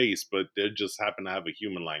space, but they just happen to have a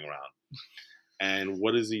human lying around. And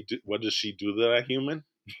what does he do? What does she do to that human?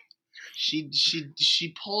 She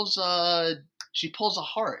pulls a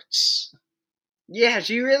hearts. Yeah,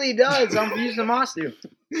 she really does on Fusamasu.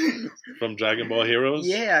 From Dragon Ball Heroes?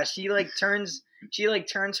 Yeah, she turns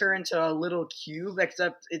her into a little cube,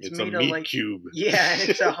 except it's made a of meat cube. Yeah, and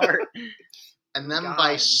it's a heart. And then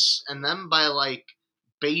by like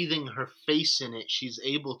bathing her face in it, she's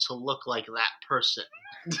able to look like that person.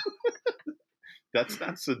 That's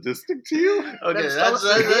not sadistic to you? Okay,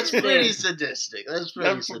 that's pretty sadistic.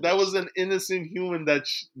 That was an innocent human that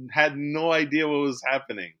had no idea what was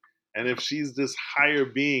happening. And if she's this higher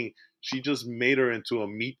being, she just made her into a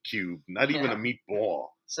meat cube, not even a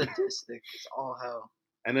meatball. Sadistic is all hell.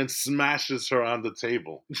 And then smashes her on the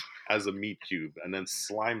table as a meat cube, and then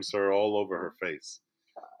slimes her all over her face.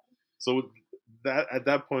 So that at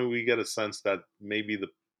that point, we get a sense that maybe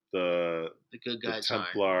the good guys the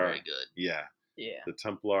Templar, aren't very good. Yeah. The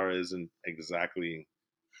Templar isn't exactly,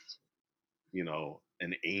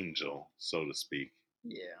 an angel, so to speak.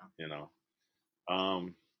 Yeah.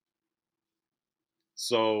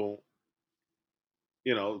 So,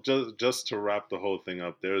 just to wrap the whole thing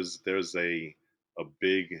up, there's a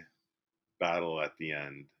big battle at the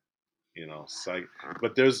end,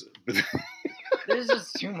 but there's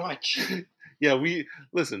just too much. Yeah,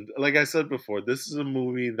 listen, like I said before, this is a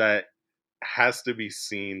movie that has to be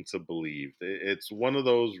seen to believe. It's one of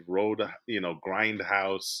those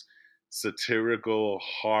grindhouse satirical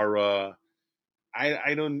horror.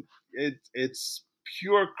 I don't. It's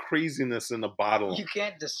pure craziness in a bottle. You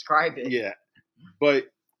can't describe it. Yeah, but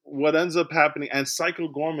what ends up happening, and Psycho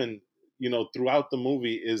Gorman, throughout the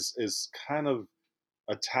movie is kind of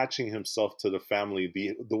attaching himself to the family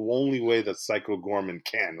the only way that Psycho Gorman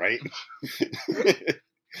can, right?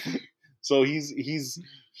 So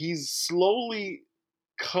he's slowly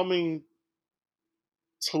coming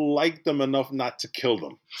to like them enough not to kill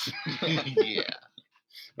them. Yeah.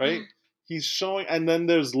 Right? He's showing, and then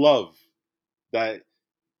there's love that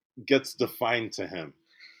gets defined to him.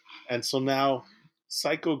 And so now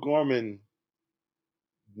Psycho Gorman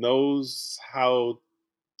knows how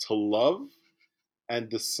to love and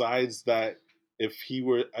decides that if he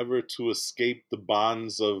were ever to escape the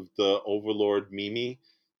bonds of the overlord Mimi,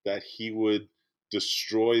 that he would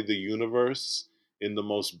destroy the universe in the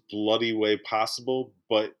most bloody way possible,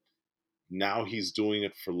 but now he's doing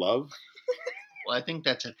it for love. Well, I think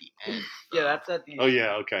that's at the end. Yeah, that's at the end. Oh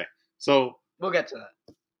yeah, okay. So We'll get to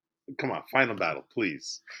that. come on, final battle,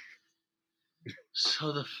 please.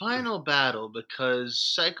 So the final battle, because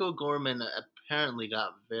Psycho Goreman apparently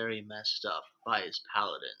got very messed up by his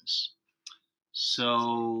paladins.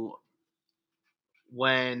 So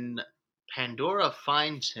when Pandora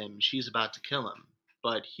finds him, she's about to kill him.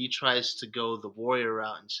 But he tries to go the warrior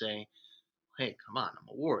route and say, hey, come on, I'm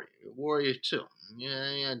a warrior. You're a warrior too.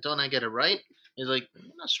 Yeah, don't I get it right? He's like,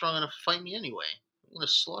 you're not strong enough to fight me anyway. I'm going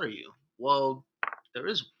to slaughter you. Well, there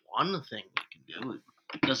is one thing we can do.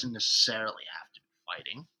 It doesn't necessarily have to be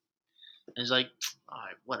fighting. And he's like, all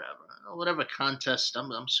right, whatever contest,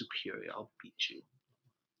 I'm superior. I'll beat you.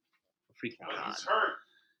 Freaking God. He's hurt.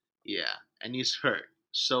 Yeah, and he's hurt.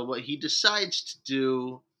 So what he decides to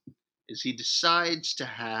do is he decides to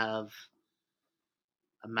have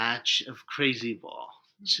a match of Crazy Ball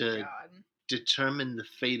to determine the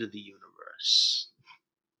fate of the universe.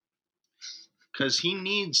 Because he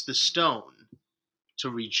needs the stone to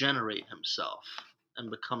regenerate himself and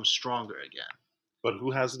become stronger again. But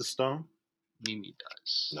who has the stone? Mimi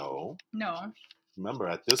does. No. No. Remember,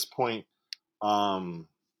 at this point,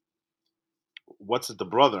 what's it? The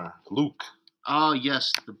brother, Luke. Oh,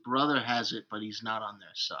 yes, the brother has it, but he's not on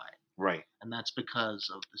their side. Right. And that's because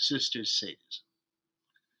of the sister's sadism.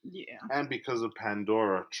 Yeah. And because of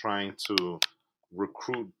Pandora trying to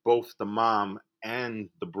recruit both the mom and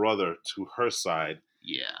the brother to her side.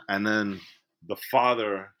 Yeah. And then the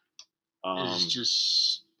father is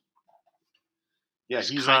just... Yeah,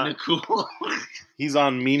 he's kind of cool. He's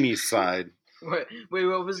on Mimi's side. Wait,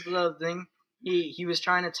 what was the thing? He was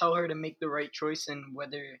trying to tell her to make the right choice and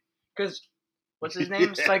whether... Because, what's his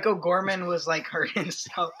name? Yeah. Psycho Goreman was, like, hurt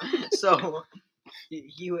himself. So,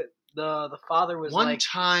 the father was One like...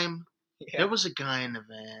 time, Yeah. there was a guy in the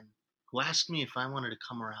van who asked me if I wanted to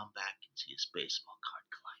come around back and see his baseball card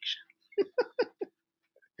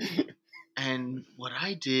collection. And what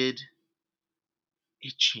I did,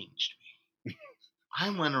 it changed me. I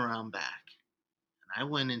went around back, and I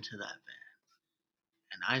went into that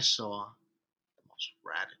van, and I saw the most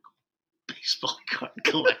radical baseball card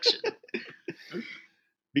collection.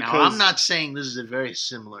 Now, I'm not saying this is a very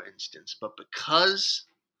similar instance, but because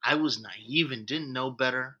I was naive and didn't know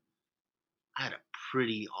better, I had a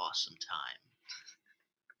pretty awesome time.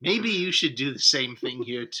 Maybe you should do the same thing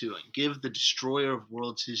here too and give the Destroyer of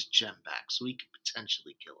Worlds his gem back so he could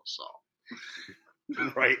potentially kill us all.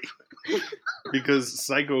 Right. Because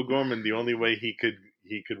Psycho Goreman, the only way he could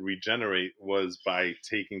regenerate was by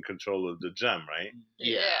taking control of the gem, right?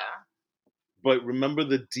 Yeah. But remember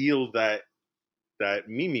the deal that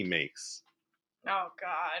Mimi makes. Oh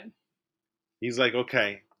God. He's like,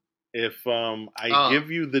 okay, if I give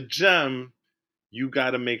you the gem, you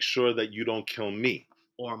got to make sure that you don't kill me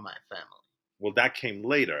or my family. Well, that came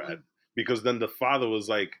later because then the father was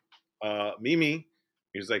like, Mimi.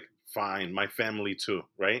 He was like, fine, my family too,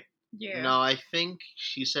 right? Yeah. No, I think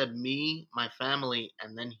she said me, my family,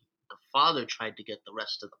 and then the father tried to get the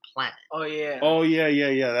rest of the planet. Oh yeah. Oh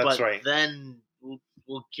yeah. That's but right. Then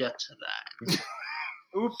we'll get to that.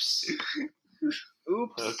 Oops.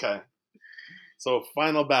 Okay. So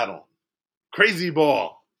final battle, Crazy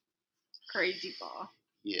Ball. Crazy Ball.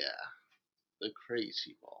 Yeah, the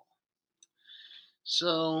Crazy Ball.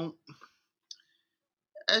 So,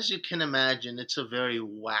 as you can imagine, it's a very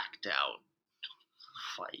whacked out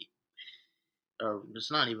fight. Or it's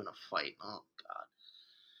not even a fight. Oh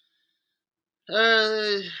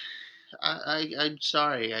God. I'm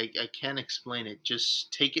sorry. I can't explain it.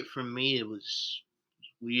 Just take it from me. It was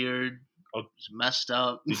weird. Oh, it was messed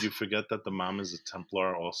up. Did you forget that the mom is a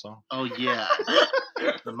Templar also? Oh yeah.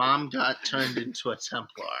 The mom got turned into a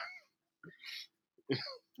Templar.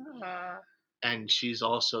 And she's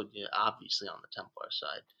also obviously on the Templar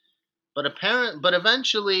side. But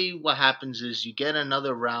eventually what happens is you get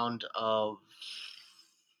another round of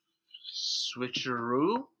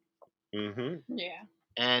switcheroo. Mm-hmm. Yeah.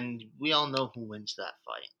 And we all know who wins that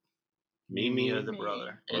fight. Mimi or the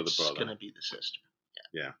brother. Or it's the brother. Gonna be the sister.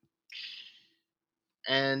 Yeah.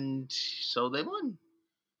 And so they won.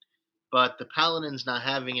 But the Paladin's not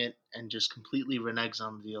having it and just completely reneges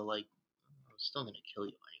on the deal like, I'm still gonna kill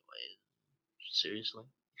you anyway. Seriously?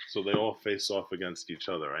 So they all face off against each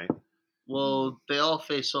other, right? Well, they all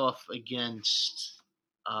face off against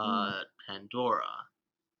Pandora.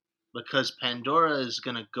 because Pandora is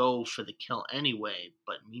gonna go for the kill anyway,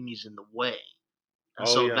 but Mimi's in the way, and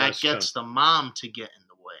Oh so yeah, that that's gets true. the mom to get in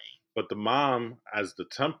the way. But the mom, as the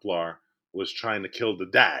Templar, was trying to kill the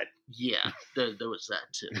dad Yeah, there was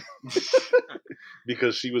that too.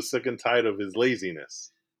 because she was sick and tired of his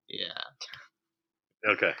laziness. Yeah.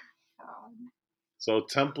 Okay. Um, So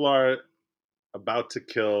Templar about to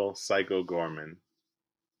kill Psycho Gorman,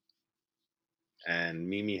 and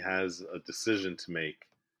Mimi has a decision to make,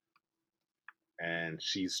 and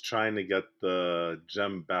she's trying to get the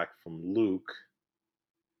gem back from Luke,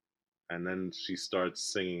 and then she starts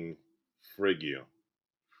singing "Frig You."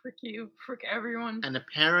 frick you, frick everyone. And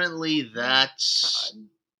apparently that's God.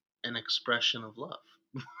 an expression of love.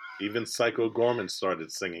 Even Psycho Gorman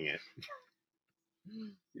started singing it,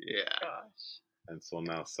 Yeah. Gosh. and so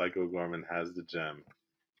now Psycho Gorman has the gem.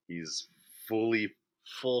 He's fully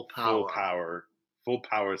Full power. full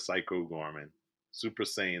power Psycho Gorman, Super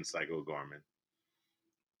Saiyan Psycho Gorman,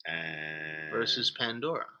 and Versus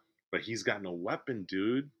Pandora. but he's got no weapon,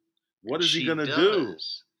 dude. What is he She gonna do?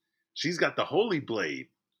 does. She's got the Holy Blade.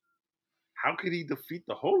 How could he defeat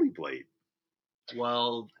the Holy Blade?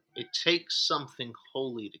 Well, it takes something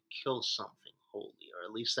holy to kill something holy, or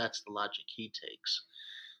at least that's the logic he takes.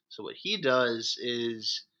 So what he does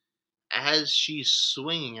is, as she's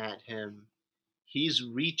swinging at him, he's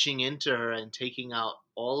reaching into her and taking out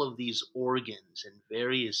all of these organs and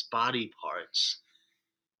various body parts.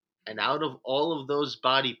 And out of all of those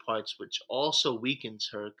body parts, which also weakens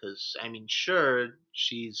her, because, I mean, sure,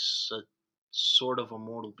 she's a sort of a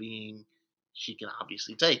mortal being, she can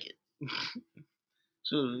obviously take it.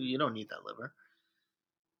 So you don't need that liver.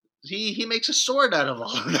 He makes a sword out of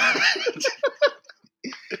all of that.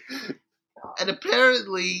 And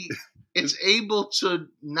apparently it's able to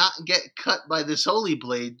not get cut by this holy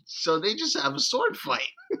blade, so they just have a sword fight.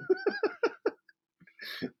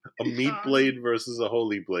 A meat blade versus a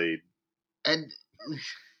holy blade. And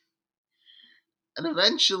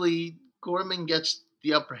eventually Goreman gets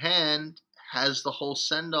the upper hand, has the whole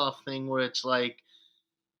send-off thing where it's like,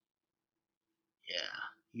 yeah,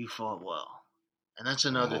 you fought well. And that's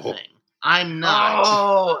another thing. I'm not.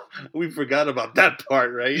 Oh, We forgot about that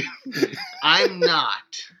part, right? I'm not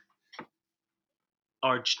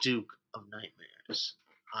Archduke of Nightmares.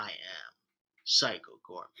 I am Psycho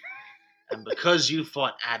Goreman. And because you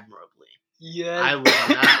fought admirably, yes. I will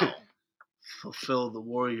now fulfill the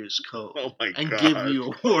warrior's code Oh my and god! give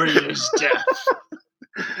you a warrior's death.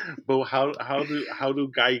 But how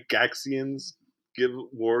do Gygaxians give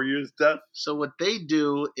warriors death? So what they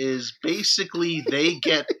do is basically they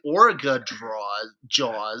get Orga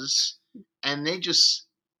jaws, and they just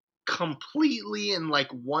completely in like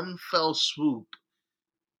one fell swoop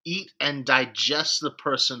eat and digest the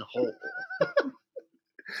person whole.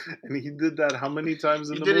 And he did that how many times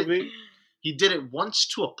in He the did it- movie? He did it once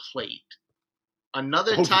to a plate,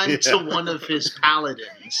 another Oh, time yeah. to one of his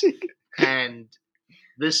paladins, and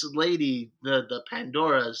this lady, the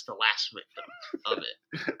Pandora, is the last victim of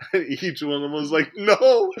it. And each one of them was like,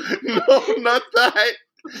 no, not that,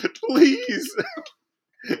 please.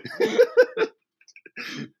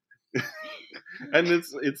 And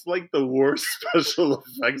it's like the worst special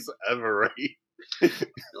effects ever, right?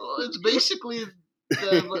 Well, it's basically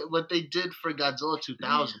what they did for Godzilla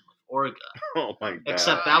 2000 with Orga, Oh my god!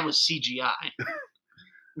 except that was CGI.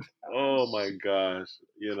 Oh my gosh!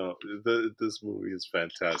 You know, this movie is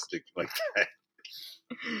fantastic like that.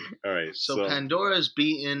 All right, So Pandora's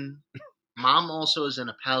beaten. Mom also isn't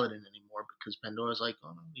a paladin anymore because Pandora's like,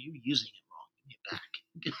 oh no, you're using it wrong.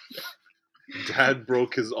 Give me it back. Dad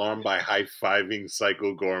broke his arm by high-fiving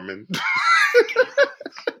Psycho Gorman.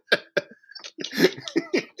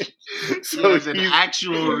 So there's an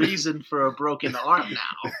actual reason for a broken arm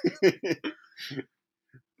now.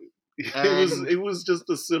 It was just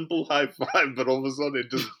a simple high five, but all of a sudden it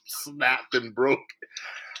just snapped and broke.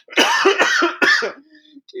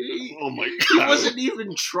 Oh my god! He wasn't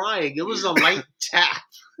even trying. It was a light tap.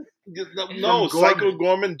 No, From Psycho Goreman.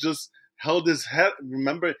 Gorman just held his head.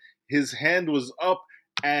 Remember, his hand was up,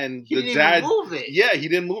 and He the didn't dad. even move it. Yeah, he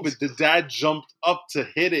didn't move it. The dad jumped up to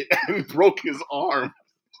hit it and broke his arm.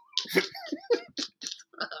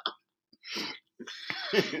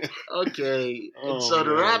 Okay, Oh, and so to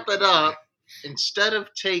man. wrap it up, instead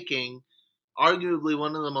of taking arguably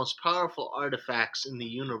one of the most powerful artifacts in the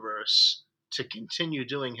universe to continue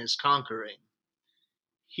doing his conquering,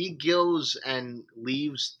 he goes and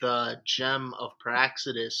leaves the gem of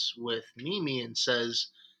Praxedis with Mimi and says,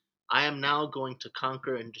 I am now going to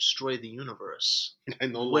conquer and destroy the universe I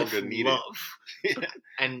no with longer need love. it.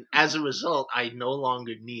 And as a result, I no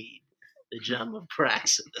longer need the gem of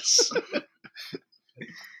Praxedis.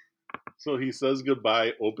 So he says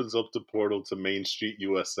goodbye, opens up the portal to Main Street,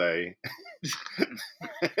 USA.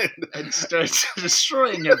 and starts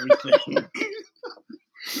destroying everything.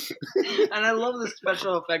 And I love the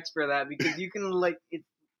special effects for that because you can like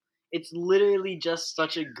it's literally just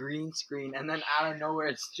such a green screen, and then out of nowhere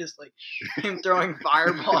it's just like him throwing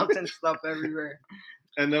fireballs and stuff everywhere.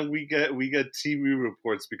 And then we get TV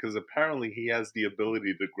reports because apparently he has the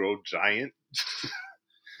ability to grow giant.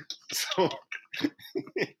 So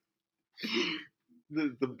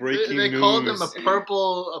the breaking they news. called him a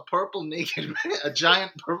purple naked man, a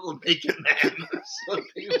giant purple naked man, or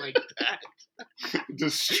something like that.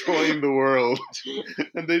 Destroying the world.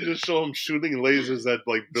 And they just show him shooting lasers at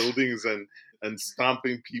like buildings and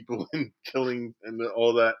stomping people and killing and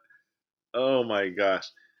all that. Oh my gosh.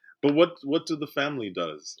 But what do the family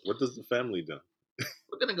does? What does the family do?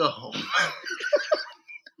 We're gonna go home.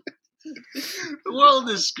 The world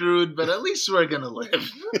is screwed, but at least we're gonna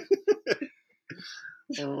live.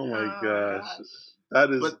 Oh my gosh.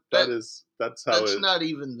 That's how That's it. not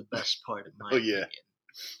even the best part of my yeah. opinion.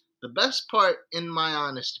 The best part, in my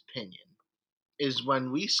honest opinion, is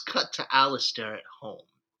when we cut to Alistair at home,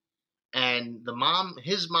 and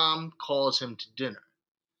his mom calls him to dinner.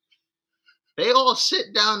 They all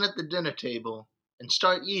sit down at the dinner table and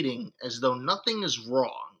start eating as though nothing is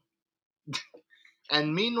wrong.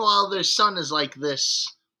 And meanwhile, their son is like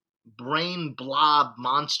this brain blob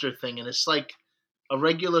monster thing, and it's like a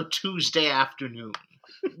regular Tuesday afternoon.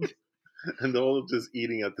 And they're all just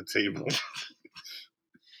eating at the table.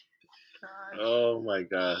 Oh my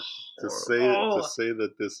gosh. To say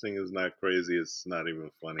that this thing is not crazy is not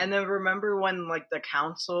even funny. And then remember when like the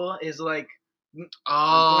council is like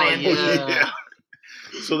yeah.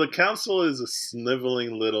 So the council is a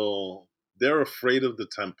sniveling little. They're afraid of the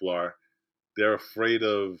Templar. They're afraid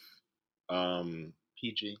of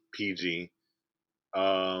PG.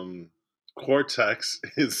 Cortex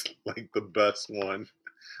is like the best one,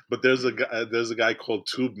 but there's a guy called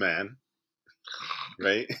Tube Man,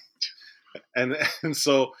 right? And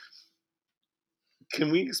so,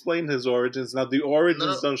 can we explain his origins? Now, the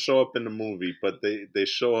origins don't show up in the movie, but they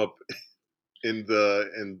show up in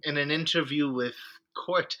an interview with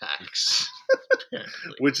Cortex,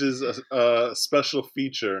 which is a special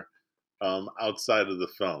feature outside of the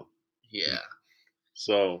film. Yeah.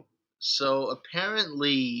 So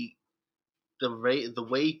apparently, the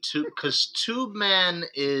way because Tube Man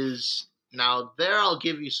is now there. I'll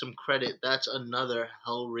give you some credit. That's another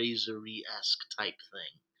Hellraiser-esque type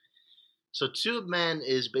thing. So Tube Man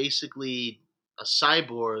is basically a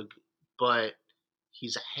cyborg, but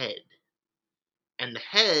he's a head. And the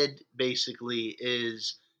head basically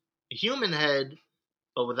is a human head,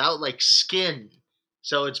 but without like skin.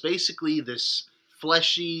 So it's basically this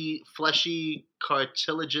fleshy,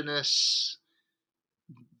 cartilaginous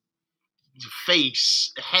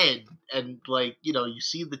face, head, and like, you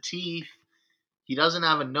see the teeth. He doesn't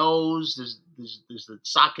have a nose. There's the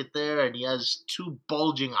socket there, and he has two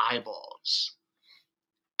bulging eyeballs.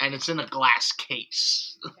 And it's in a glass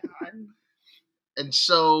case. And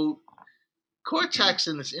so Cortex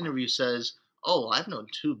in this interview says, "Oh, I've known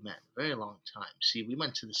Tube Man a very long time. See, we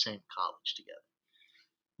went to the same college together.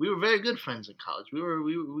 We were very good friends in college. We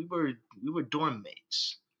were dorm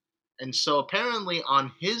mates. And so apparently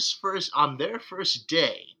on their first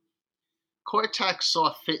day, Cortex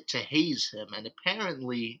saw fit to haze him, and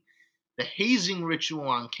apparently the hazing ritual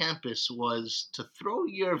on campus was to throw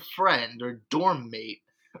your friend or dorm mate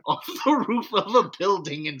off the roof of a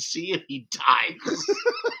building and see if he dies."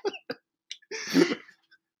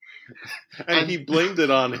 and he blamed it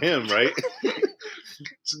on him, right?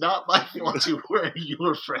 It's not my fault you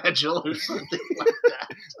were fragile or something like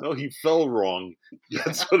that. No, he fell wrong.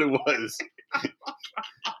 That's what it was.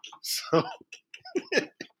 So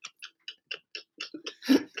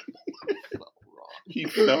he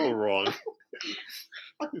fell wrong.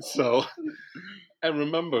 So, and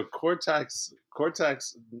remember, Cortex,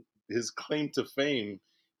 his claim to fame,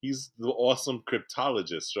 he's the awesome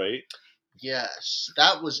cryptologist, right? Yes,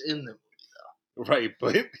 that was in the movie, though. Right,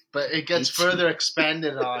 but it gets further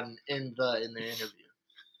expanded on in the interview.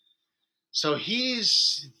 So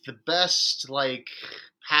he's the best like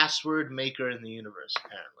password maker in the universe,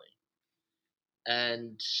 apparently,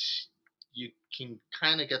 and you can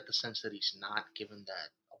kind of get the sense that he's not, given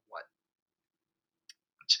that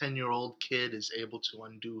 10-year-old kid is able to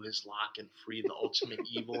undo his lock and free the ultimate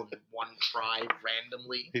evil in one try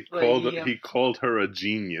randomly. He called her a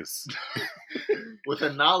genius. With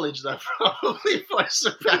a knowledge that probably far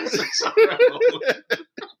surpasses our own.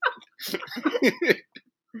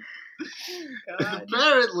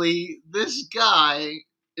 Apparently, this guy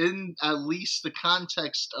in at least the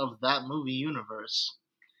context of that movie universe,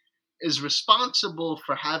 is responsible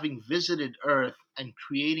for having visited Earth and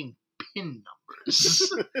creating pin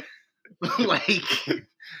numbers. Like,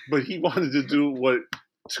 but he wanted to do what,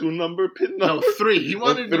 2-number pin number? No, 3. He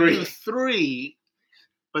wanted to 3. do 3,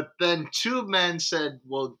 but then 2 men said,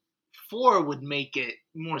 well, 4 would make it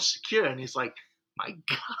more secure. And he's like, my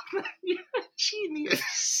God, you're a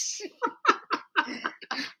genius.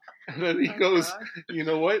 And then he goes, you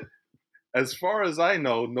know what? As far as I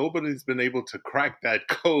know, nobody's been able to crack that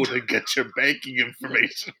code and get your banking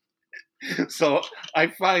information. So I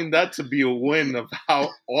find that to be a win of how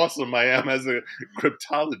awesome I am as a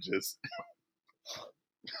cryptologist.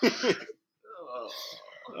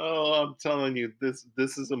 Oh, I'm telling you,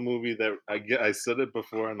 this is a movie that I said it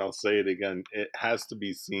before and I'll say it again. It has to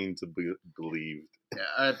be seen to be believed. Yeah,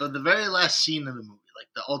 all right, but the very last scene of the movie, like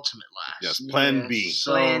the ultimate last. Yes, Plan B.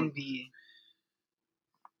 So, Plan B.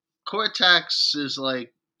 Cortex is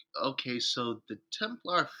like, okay, so the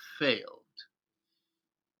Templar failed.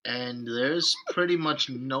 And there's pretty much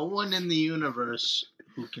no one in the universe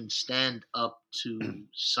who can stand up to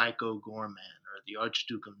Psycho Goreman or the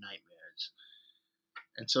Archduke of Nightmares.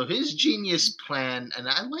 And so his genius plan, and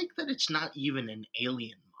I like that it's not even an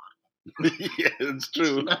alien model. Yeah, it's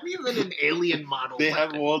true. It's not even an alien model. They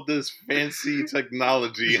have all this fancy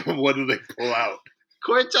technology. What do they pull out?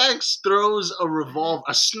 Cortex throws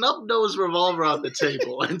a snub-nosed revolver on the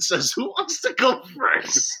table and says, who wants to go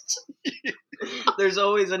first? There's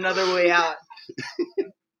always another way out.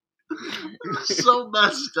 So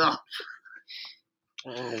messed up.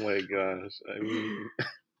 Oh my gosh. I mean...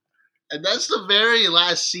 And that's the very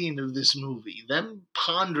last scene of this movie. Them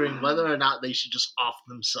pondering whether or not they should just off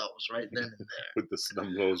themselves right then and there. With the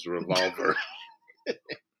snub-nosed revolver.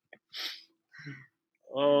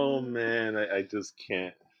 Oh man, I just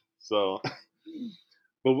can't. So,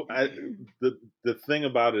 but the thing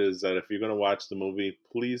about it is that if you're gonna watch the movie,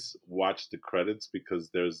 please watch the credits because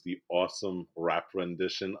there's the awesome rap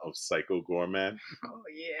rendition of Psycho Goreman. Oh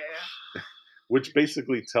yeah. Which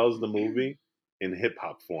basically tells the movie in hip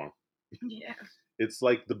hop form. Yeah. It's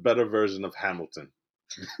like the better version of Hamilton.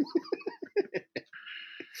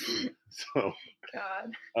 So,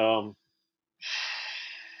 God.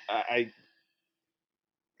 I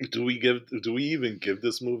do we even give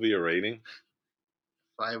this movie a rating?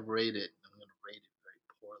 If I rate it, I'm going to rate it very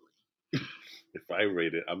poorly. If I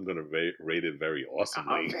rate it, I'm going to rate it very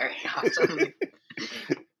awesomely. Oh, very awesomely.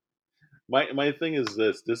 My thing is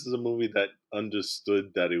this is a movie that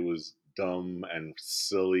understood that it was dumb and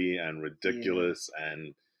silly and ridiculous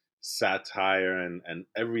and satire and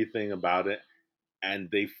everything about it, and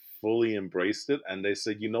they fully embraced it, and they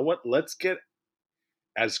said, you know what, let's get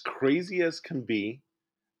as crazy as can be,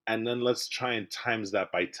 and then let's try and times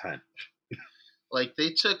that by 10. Like, they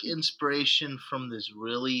took inspiration from this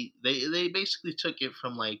really... They basically took it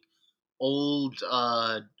from, like, old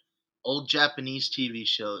Japanese TV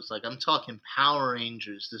shows. Like, I'm talking Power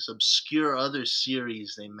Rangers, this obscure other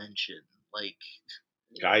series they mentioned. Like...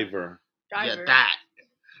 Guyver. Yeah, that.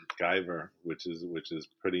 Guyver, which is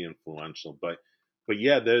pretty influential. But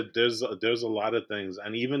yeah, there's a lot of things.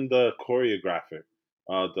 And even the choreographer,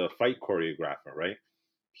 the fight choreographer, right?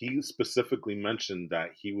 He specifically mentioned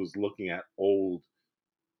that he was looking at old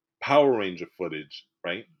Power Ranger footage,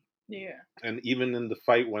 right? Yeah. And even in the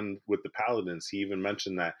fight with the Paladins, he even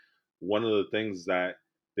mentioned that one of the things that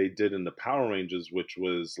they did in the Power Rangers, which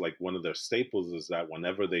was like one of their staples, is that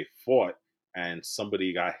whenever they fought and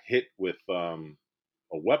somebody got hit with a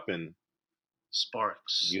weapon,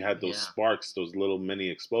 sparks. You had those sparks, those little mini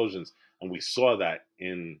explosions, and we saw that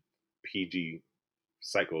in PG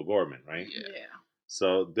Psycho Goreman, right? Yeah.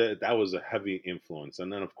 So that was a heavy influence. And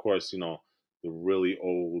then, of course, the really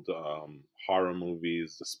old horror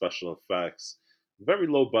movies, the special effects, very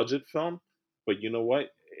low budget film. But you know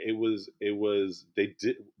what? It was they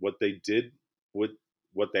did with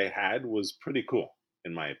what they had was pretty cool,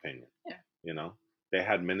 in my opinion. Yeah. They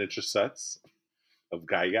had miniature sets of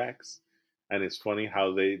Gygax. And it's funny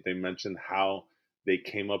how they mentioned how they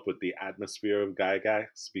came up with the atmosphere of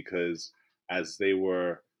Gygax, because as they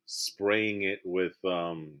were spraying it with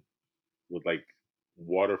like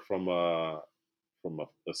water from a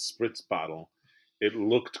spritz bottle, it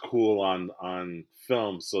looked cool on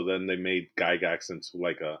film. So then they made Gygax into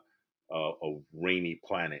like a rainy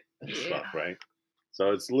planet and stuff, right?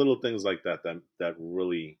 So it's little things like that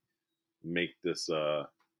really make this a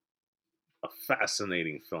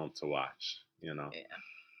fascinating film to watch, Yeah.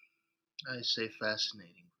 I say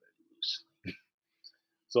fascinating very loosely.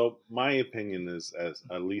 So my opinion is, as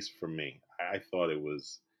at least for me, I thought it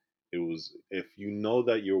was It was, if you know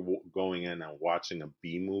that you're going in and watching a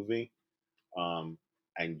B movie,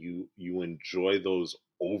 and you enjoy those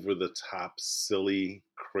over the top, silly,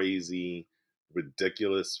 crazy,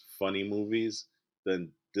 ridiculous, funny movies, then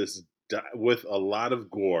this, with a lot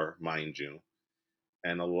of gore, mind you,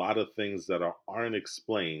 and a lot of things that aren't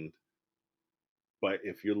explained. But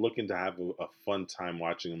if you're looking to have a fun time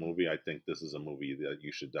watching a movie, I think this is a movie that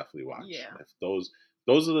you should definitely watch. Yeah. If those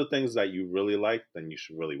are the things that you really like, then you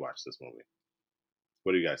should really watch this movie.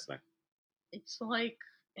 What do you guys think? It's like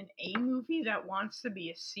an A movie that wants to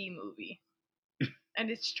be a C movie. And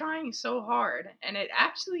it's trying so hard, and it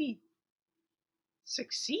actually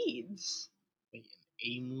succeeds. An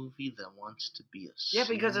A movie that wants to be a C Yeah,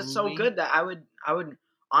 because it's so movie? good that I would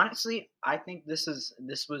honestly, I think this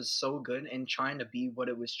was so good in trying to be what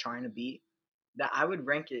it was trying to be that I would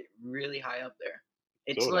rank it really high up there.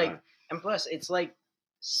 It's So would like, I. and plus it's like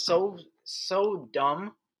so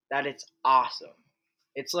dumb that it's awesome.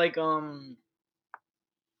 It's like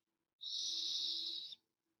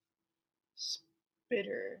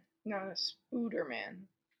Spitter. No, Spooderman.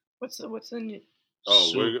 What's the new?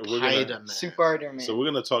 Oh, we're gonna Spider-Man. Spider-Man. So we're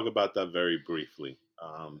gonna talk about that very briefly,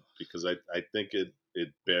 because I think it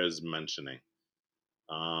bears mentioning.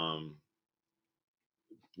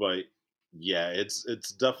 But yeah, it's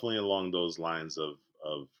definitely along those lines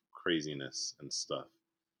of craziness and stuff.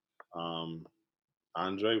 Um,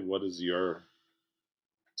 Andre, what is your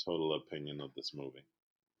total opinion of this movie?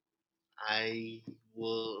 I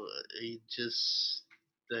will just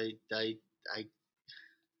I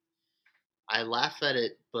I laugh at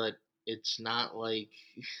it, but it's not like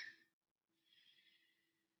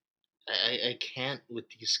I can't with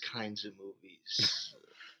these kinds of movies.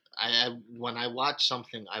 I when I watch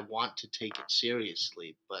something, I want to take it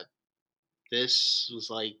seriously, but this was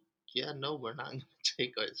like, yeah, no, we're not going to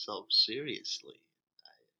take ourselves seriously.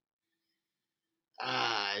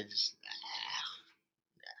 I just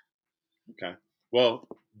Okay. Well,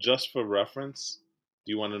 just for reference,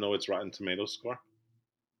 do you want to know its Rotten Tomatoes score?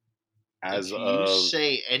 If you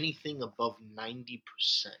say anything above 90%,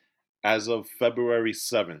 as of February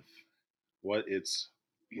 7th, what its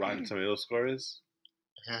Rotten Tomatoes score is?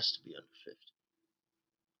 it has to be under 50.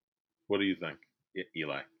 What do you think,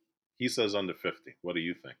 Eli? He says under 50. What do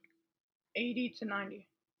you think? 80 to 90.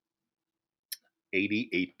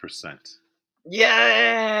 88%.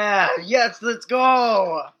 Yeah! Yes, let's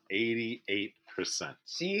go! 88%.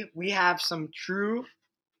 See, we have some true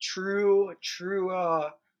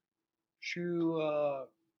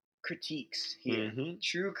critiques here. Mm-hmm.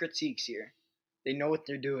 True critiques here. They know what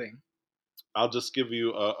they're doing. I'll just give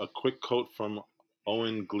you a quick quote from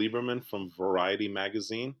Owen Gleiberman from Variety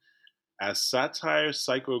magazine. As satire,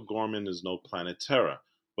 Psycho Goreman is no Planet Terror,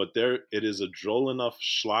 but there it is a droll enough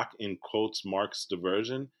schlock in quotes marks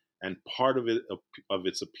diversion, and part of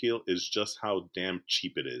its appeal is just how damn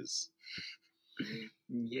cheap it is.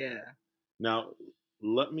 Yeah. Now,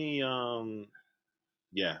 let me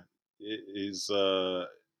yeah, it is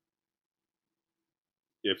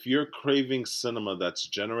if you're craving cinema that's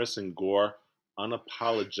generous in gore,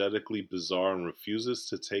 unapologetically bizarre, and refuses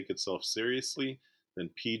to take itself seriously, then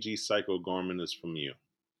PG Psycho Gorman is from you.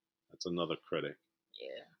 That's another critic.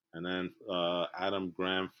 Yeah. And then Adam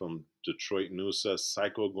Graham from Detroit News says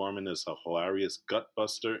Psycho Gorman is a hilarious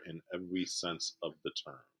gutbuster in every sense of the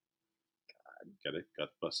term. God. Get it?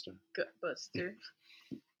 Gutbuster? Gutbuster.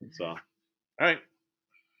 So, all right.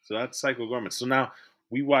 So that's Psycho Gorman. So now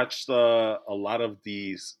we watched a lot of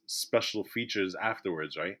these special features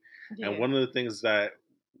afterwards, right? Yeah. And one of the things that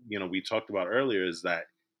we talked about earlier is that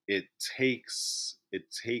it pays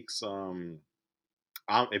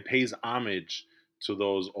homage to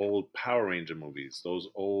those old Power Ranger movies, those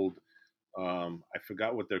old I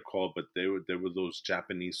forgot what they're called, but there were those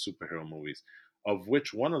Japanese superhero movies, of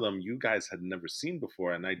which one of them you guys had never seen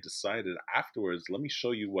before, and I decided afterwards, let me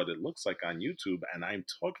show you what it looks like on YouTube, and I'm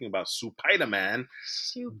talking about Spider-Man,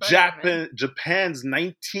 Japan's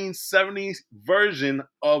 1970s version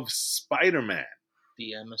of Spider-Man.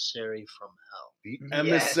 The Emissary from Hell. The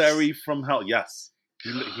Emissary from Hell. Yes,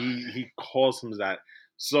 he calls him that.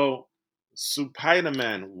 So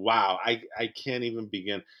Spider-Man. Wow, I can't even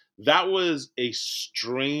begin. That was a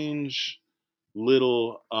strange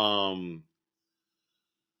little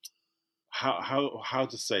how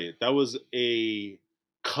to say it. That was a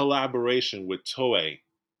collaboration with Toei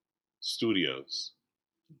Studios.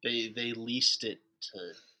 They leased it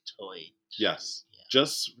to Toei. Yes, yeah.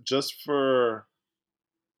 just for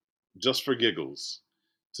giggles,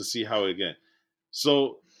 to see how it get.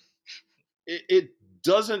 So it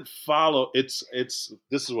doesn't follow. It's this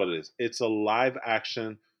is what it is. It's a live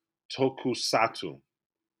action tokusatsu.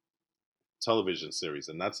 television series,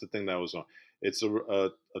 and that's the thing that was on. It's a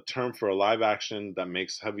term for a live action that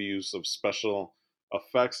makes heavy use of special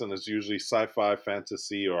effects, and it's usually sci-fi,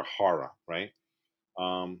 fantasy, or horror. Right?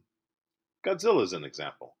 Um, Godzilla's an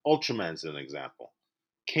example. Ultraman's an example.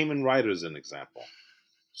 Kamen Rider's an example.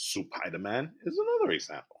 Spider-Man is another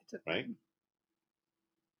example. It's a Right? thing.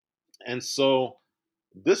 And so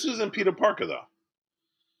this isn't Peter Parker though.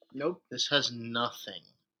 Nope. This has nothing,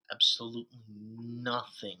 absolutely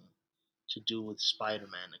nothing, to do with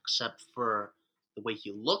Spider-Man except for the way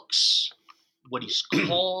he looks, what he's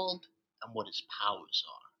called, and what his powers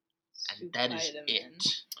are. And that is Spider-Man. it.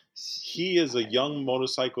 He is a young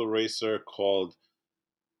motorcycle racer called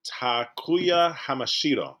Takuya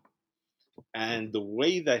Hamashiro. And the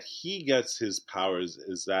way that he gets his powers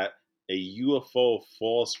is that a UFO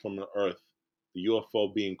falls from the Earth, the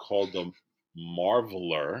UFO being called the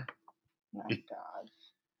Marveler. Oh God.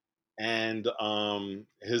 And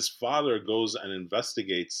his father goes and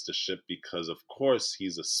investigates the ship because, of course,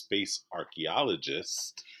 he's a space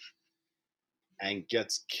archaeologist and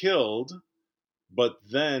gets killed. But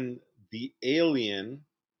then the alien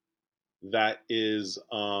that is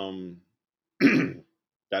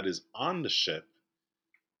that is on the ship,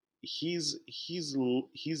 he's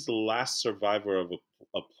the last survivor of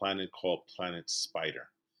a planet called Planet Spider,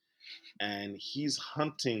 and he's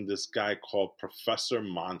hunting this guy called Professor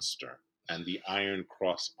Monster and the Iron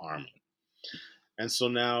Cross Army. And so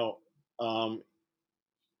now,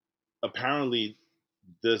 apparently,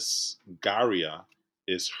 this Garia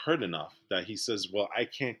is hurt enough that he says, well, I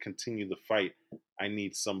can't continue the fight. I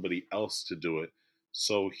need somebody else to do it.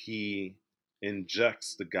 So he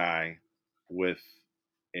injects the guy with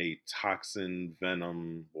a toxin,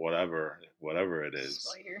 venom, whatever it is,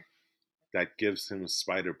 Spider. that gives him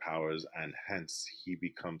spider powers, and hence he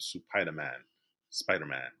becomes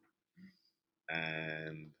Spider-Man.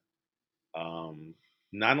 And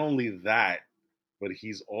not only that, but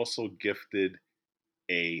he's also gifted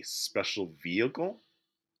a special vehicle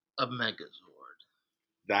A Megazord.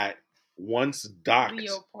 that once docked,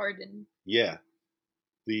 Leopardon. yeah,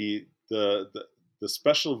 the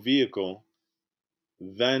special vehicle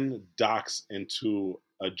then docks into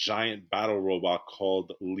a giant battle robot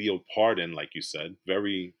called Leopardon, like you said,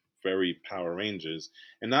 very, very Power Rangers.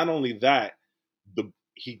 And not only that,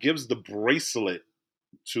 he gives the bracelet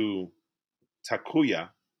to Takuya,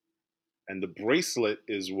 and the bracelet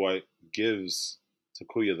is what gives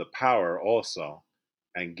Takuya the power also,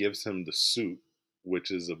 and gives him the suit,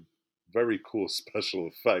 which is a very cool special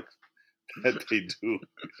effect that they do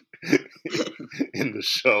in the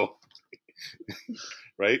show.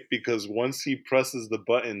 Right? Because once he presses the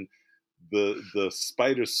button, the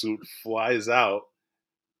spider suit flies out,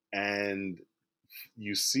 and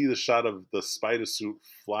you see the shot of the spider suit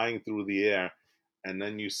flying through the air, and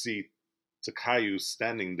then you see Takayu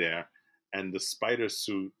standing there, and the spider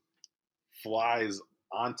suit flies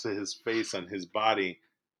onto his face and his body,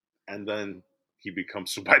 and then he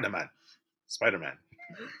becomes Spider-Man.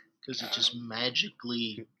 Because it just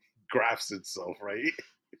magically Grafts itself, right?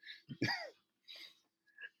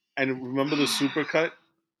 And remember the supercut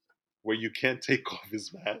where you can't take off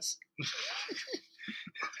his mask?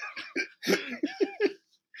 is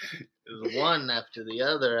one after the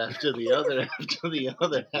other, after the other, after the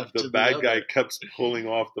other, after The bad other. guy kept pulling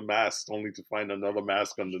off the mask only to find another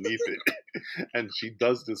mask underneath it. And she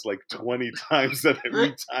does this like 20 times, and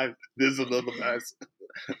every time there's another mask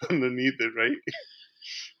underneath it, right?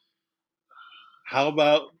 How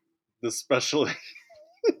about the special...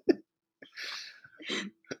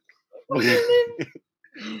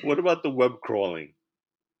 What about the web crawling?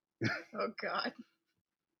 Oh God.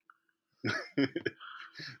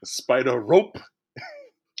 Spider rope?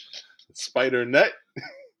 Spider net?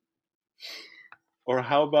 Or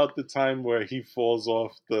how about the time where he falls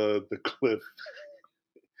off the cliff?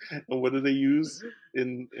 And what do they use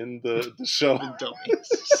in the show? The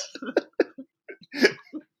dummies.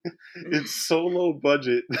 It's so low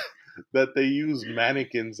budget that they use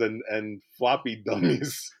mannequins and floppy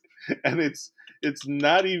dummies, and it's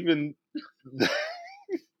not even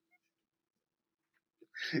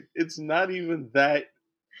it's not even that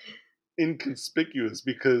inconspicuous,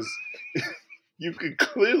 because you can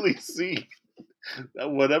clearly see that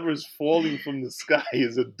whatever's falling from the sky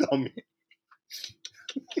is a dummy.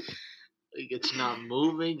 Like, it's not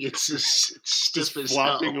moving. It's just stiff Just as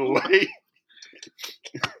flopping hell. away.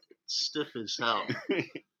 Stiff as hell.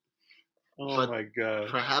 Oh But my god.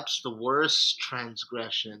 Perhaps the worst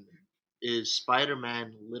transgression is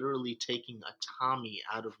Spider-Man literally taking a Tommy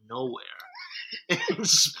out of nowhere and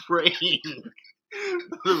spraying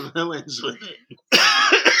the villains with it.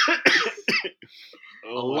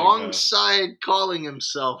 Oh my God. alongside calling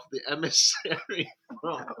himself the emissary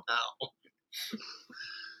from hell.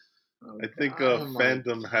 Oh, I think God. Oh my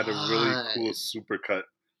Fandom had a really cool God. supercut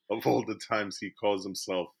of all the times he calls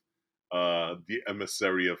himself the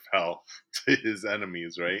emissary of hell to his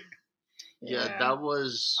enemies, right? Yeah, Yeah. that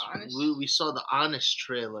was Honest. we saw the Honest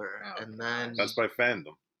trailer, Oh, and then That's by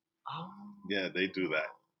Fandom. oh, Yeah, they do that.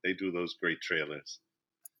 They do those great trailers.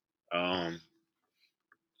 And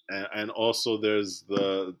also there's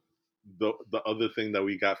the other thing that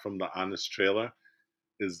we got from the Honest trailer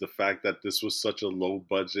is the fact that this was such a low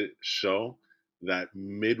budget show that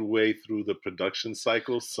midway through the production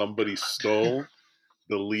cycle somebody stole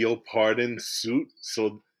the Leo Pardon suit.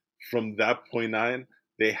 So from that point on,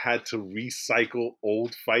 they had to recycle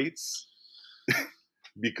old fights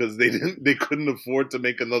because they couldn't afford to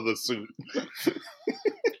make another suit.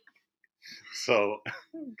 So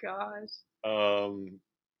Oh gosh.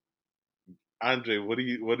 Andre, what do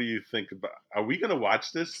you think about? Are we gonna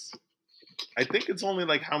watch this? I think it's only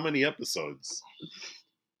like how many episodes?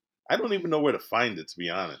 I don't even know where to find it, to be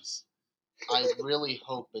honest. I really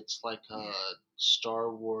hope it's like a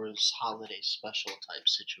Star Wars holiday special type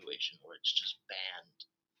situation where it's just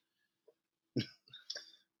banned.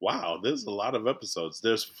 Wow, there's a lot of episodes.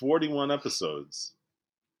 There's 41 episodes.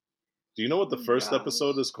 Do you know what the Oh, first gosh.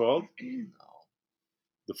 episode is called? No.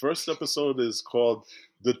 The first episode is called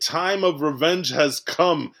 "The Time of Revenge Has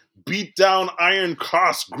Come. Beat Down Iron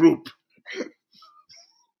Cross Group."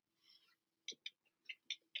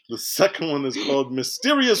 The second one is called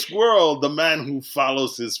 "Mysterious World: The Man Who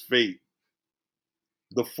Follows His Fate."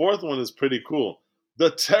 The fourth one is pretty cool.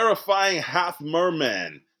 "The Terrifying Half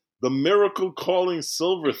Merman. The Miracle Calling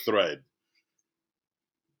Silver Thread."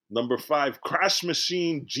 Number 5, Crash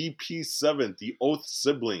Machine GP7, The Oath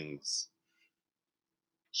Siblings.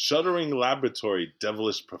 Shuddering Laboratory,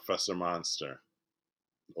 Devilish Professor Monster.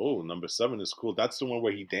 Oh, number 7 is cool. That's the one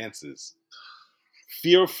where he dances.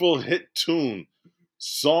 Fearful Hit Tune,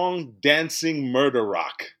 Song Dancing Murder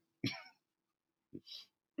Rock.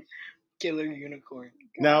 Killer Unicorn.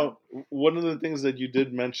 Now, one of the things that you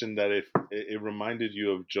did mention that it reminded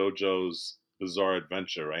you of JoJo's Bizarre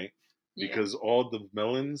Adventure, right? Yeah. Because all the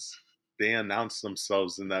villains, they announce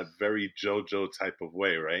themselves in that very JoJo type of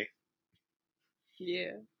way, right?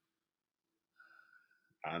 Yeah.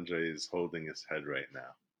 Andre is holding his head right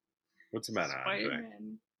now. What's the matter, Andre?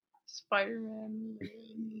 Spider-Man.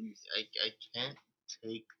 I can't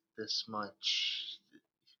take this much.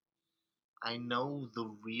 I know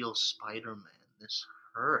the real Spider-Man. This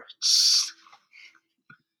hurts.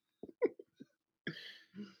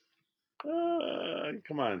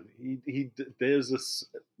 Come on. There's this,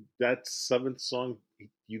 that 7th song,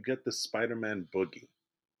 you get the Spider-Man boogie.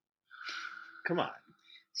 Come on.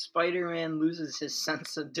 Spider-Man loses his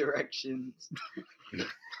sense of directions.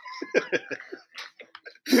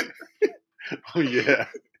 Oh, yeah.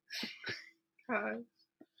 God.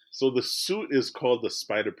 So the suit is called the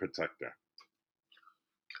Spider Protector.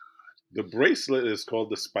 The bracelet is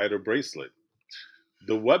called the Spider Bracelet.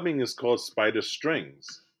 The webbing is called Spider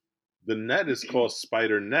Strings. The net is called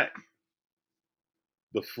Spider Net.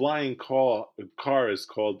 The flying car is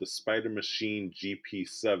called the Spider Machine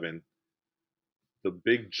GP7. The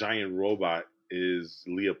big giant robot is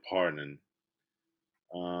Leopardon.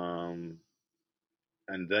 And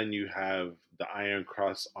then you have the Iron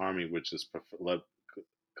Cross Army, which is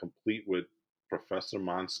complete with Professor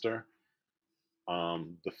Monster.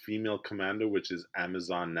 The female commander, which is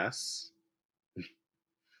Amazoness.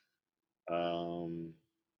 Um,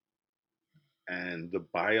 and the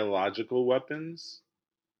biological weapons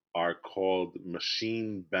are called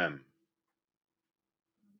Machine Bem,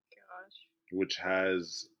 Gosh.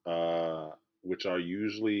 which are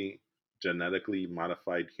usually genetically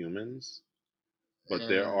modified humans, but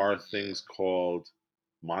there are things called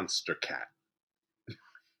Monster Cat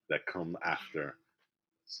that come after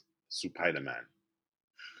Spider-Man.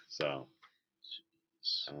 So,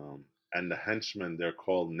 and the henchmen, they're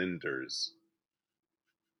called Ninders.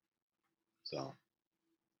 So,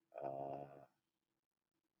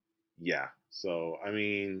 yeah. So, I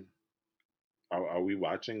mean, are we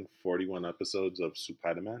watching 41 episodes of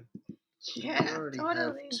Spider-Man? We Yeah, already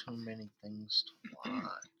totally. have too many things to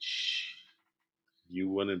watch. You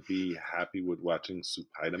wouldn't be happy with watching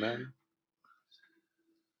Spider-Man?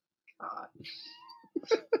 God.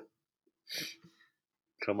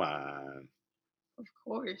 Come on. Of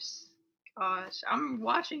course. Gosh. I'm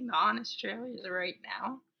watching the Honest trailers right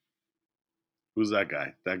now. Who's that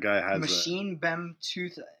guy? That guy has Machine Bem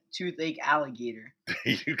Toothache Alligator.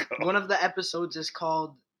 There you go. One of the episodes is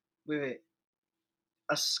called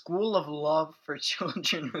A School of Love for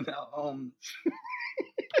Children Without Homes.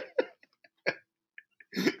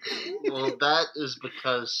 Well, that is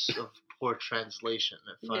because of poor translation,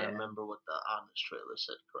 if I Yeah. remember what the honest trailer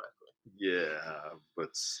said correctly. Yeah,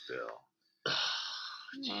 but still.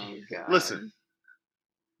 Oh, God. Listen,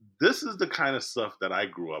 this is the kind of stuff that I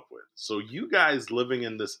grew up with. So you guys living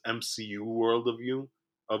in this MCU world of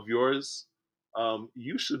yours,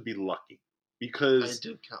 you should be lucky I because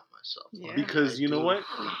do count myself. Yeah. because I you know do. what?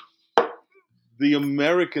 The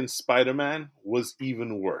American Spider-Man was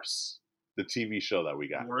even worse. The TV show that we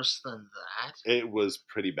got. Worse than that? It was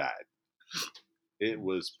pretty bad. It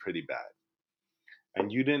was pretty bad.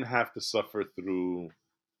 And you didn't have to suffer through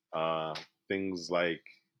things like,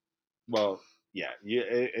 well, yeah,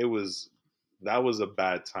 it was, that was a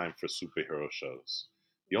bad time for superhero shows.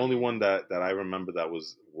 The only one that I remember that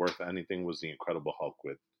was worth anything was The Incredible Hulk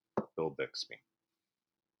with Bill Bixby.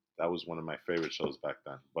 That was one of my favorite shows back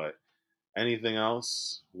then. But anything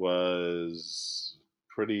else was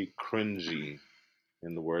pretty cringy,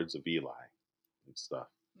 in the words of Eli and stuff.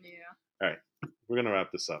 Yeah. All right, we're gonna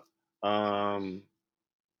wrap this up.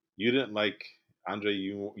 You didn't like Andre.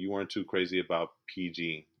 You weren't too crazy about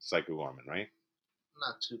PG Psycho Gorman, right? I'm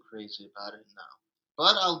not too crazy about it now.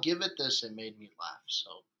 But I'll give it this. It made me laugh. So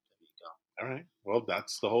there you go. All right. Well,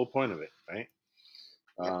 that's the whole point of it, right?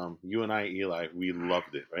 Yep. You and I, Eli, we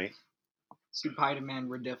loved it, right? Spider-Man,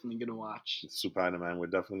 we're definitely gonna watch. Spider-Man, we're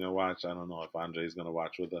definitely gonna watch. I don't know if Andre's gonna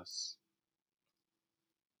watch with us.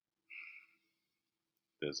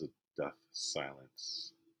 There's a death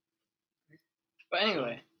silence. But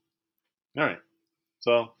anyway, All right.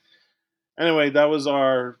 So anyway, that was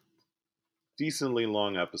our decently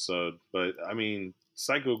long episode, but I mean,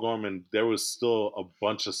 Psycho Gorman, there was still a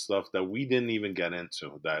bunch of stuff that we didn't even get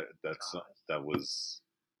into that was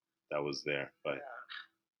there, but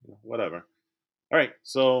whatever. All right,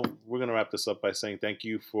 so we're gonna wrap this up by saying thank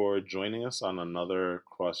you for joining us on another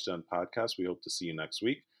CrossGen podcast. We hope to see you next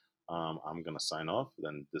week. I'm gonna sign off.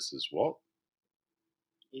 Then this is Walt,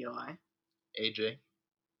 Eli. AJ.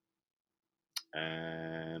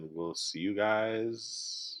 and we'll see you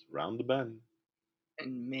guys round the bend.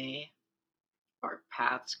 And may our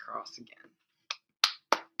paths cross again.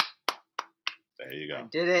 There you I go.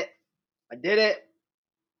 did it. I did it.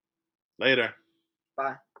 Later.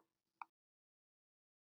 Bye.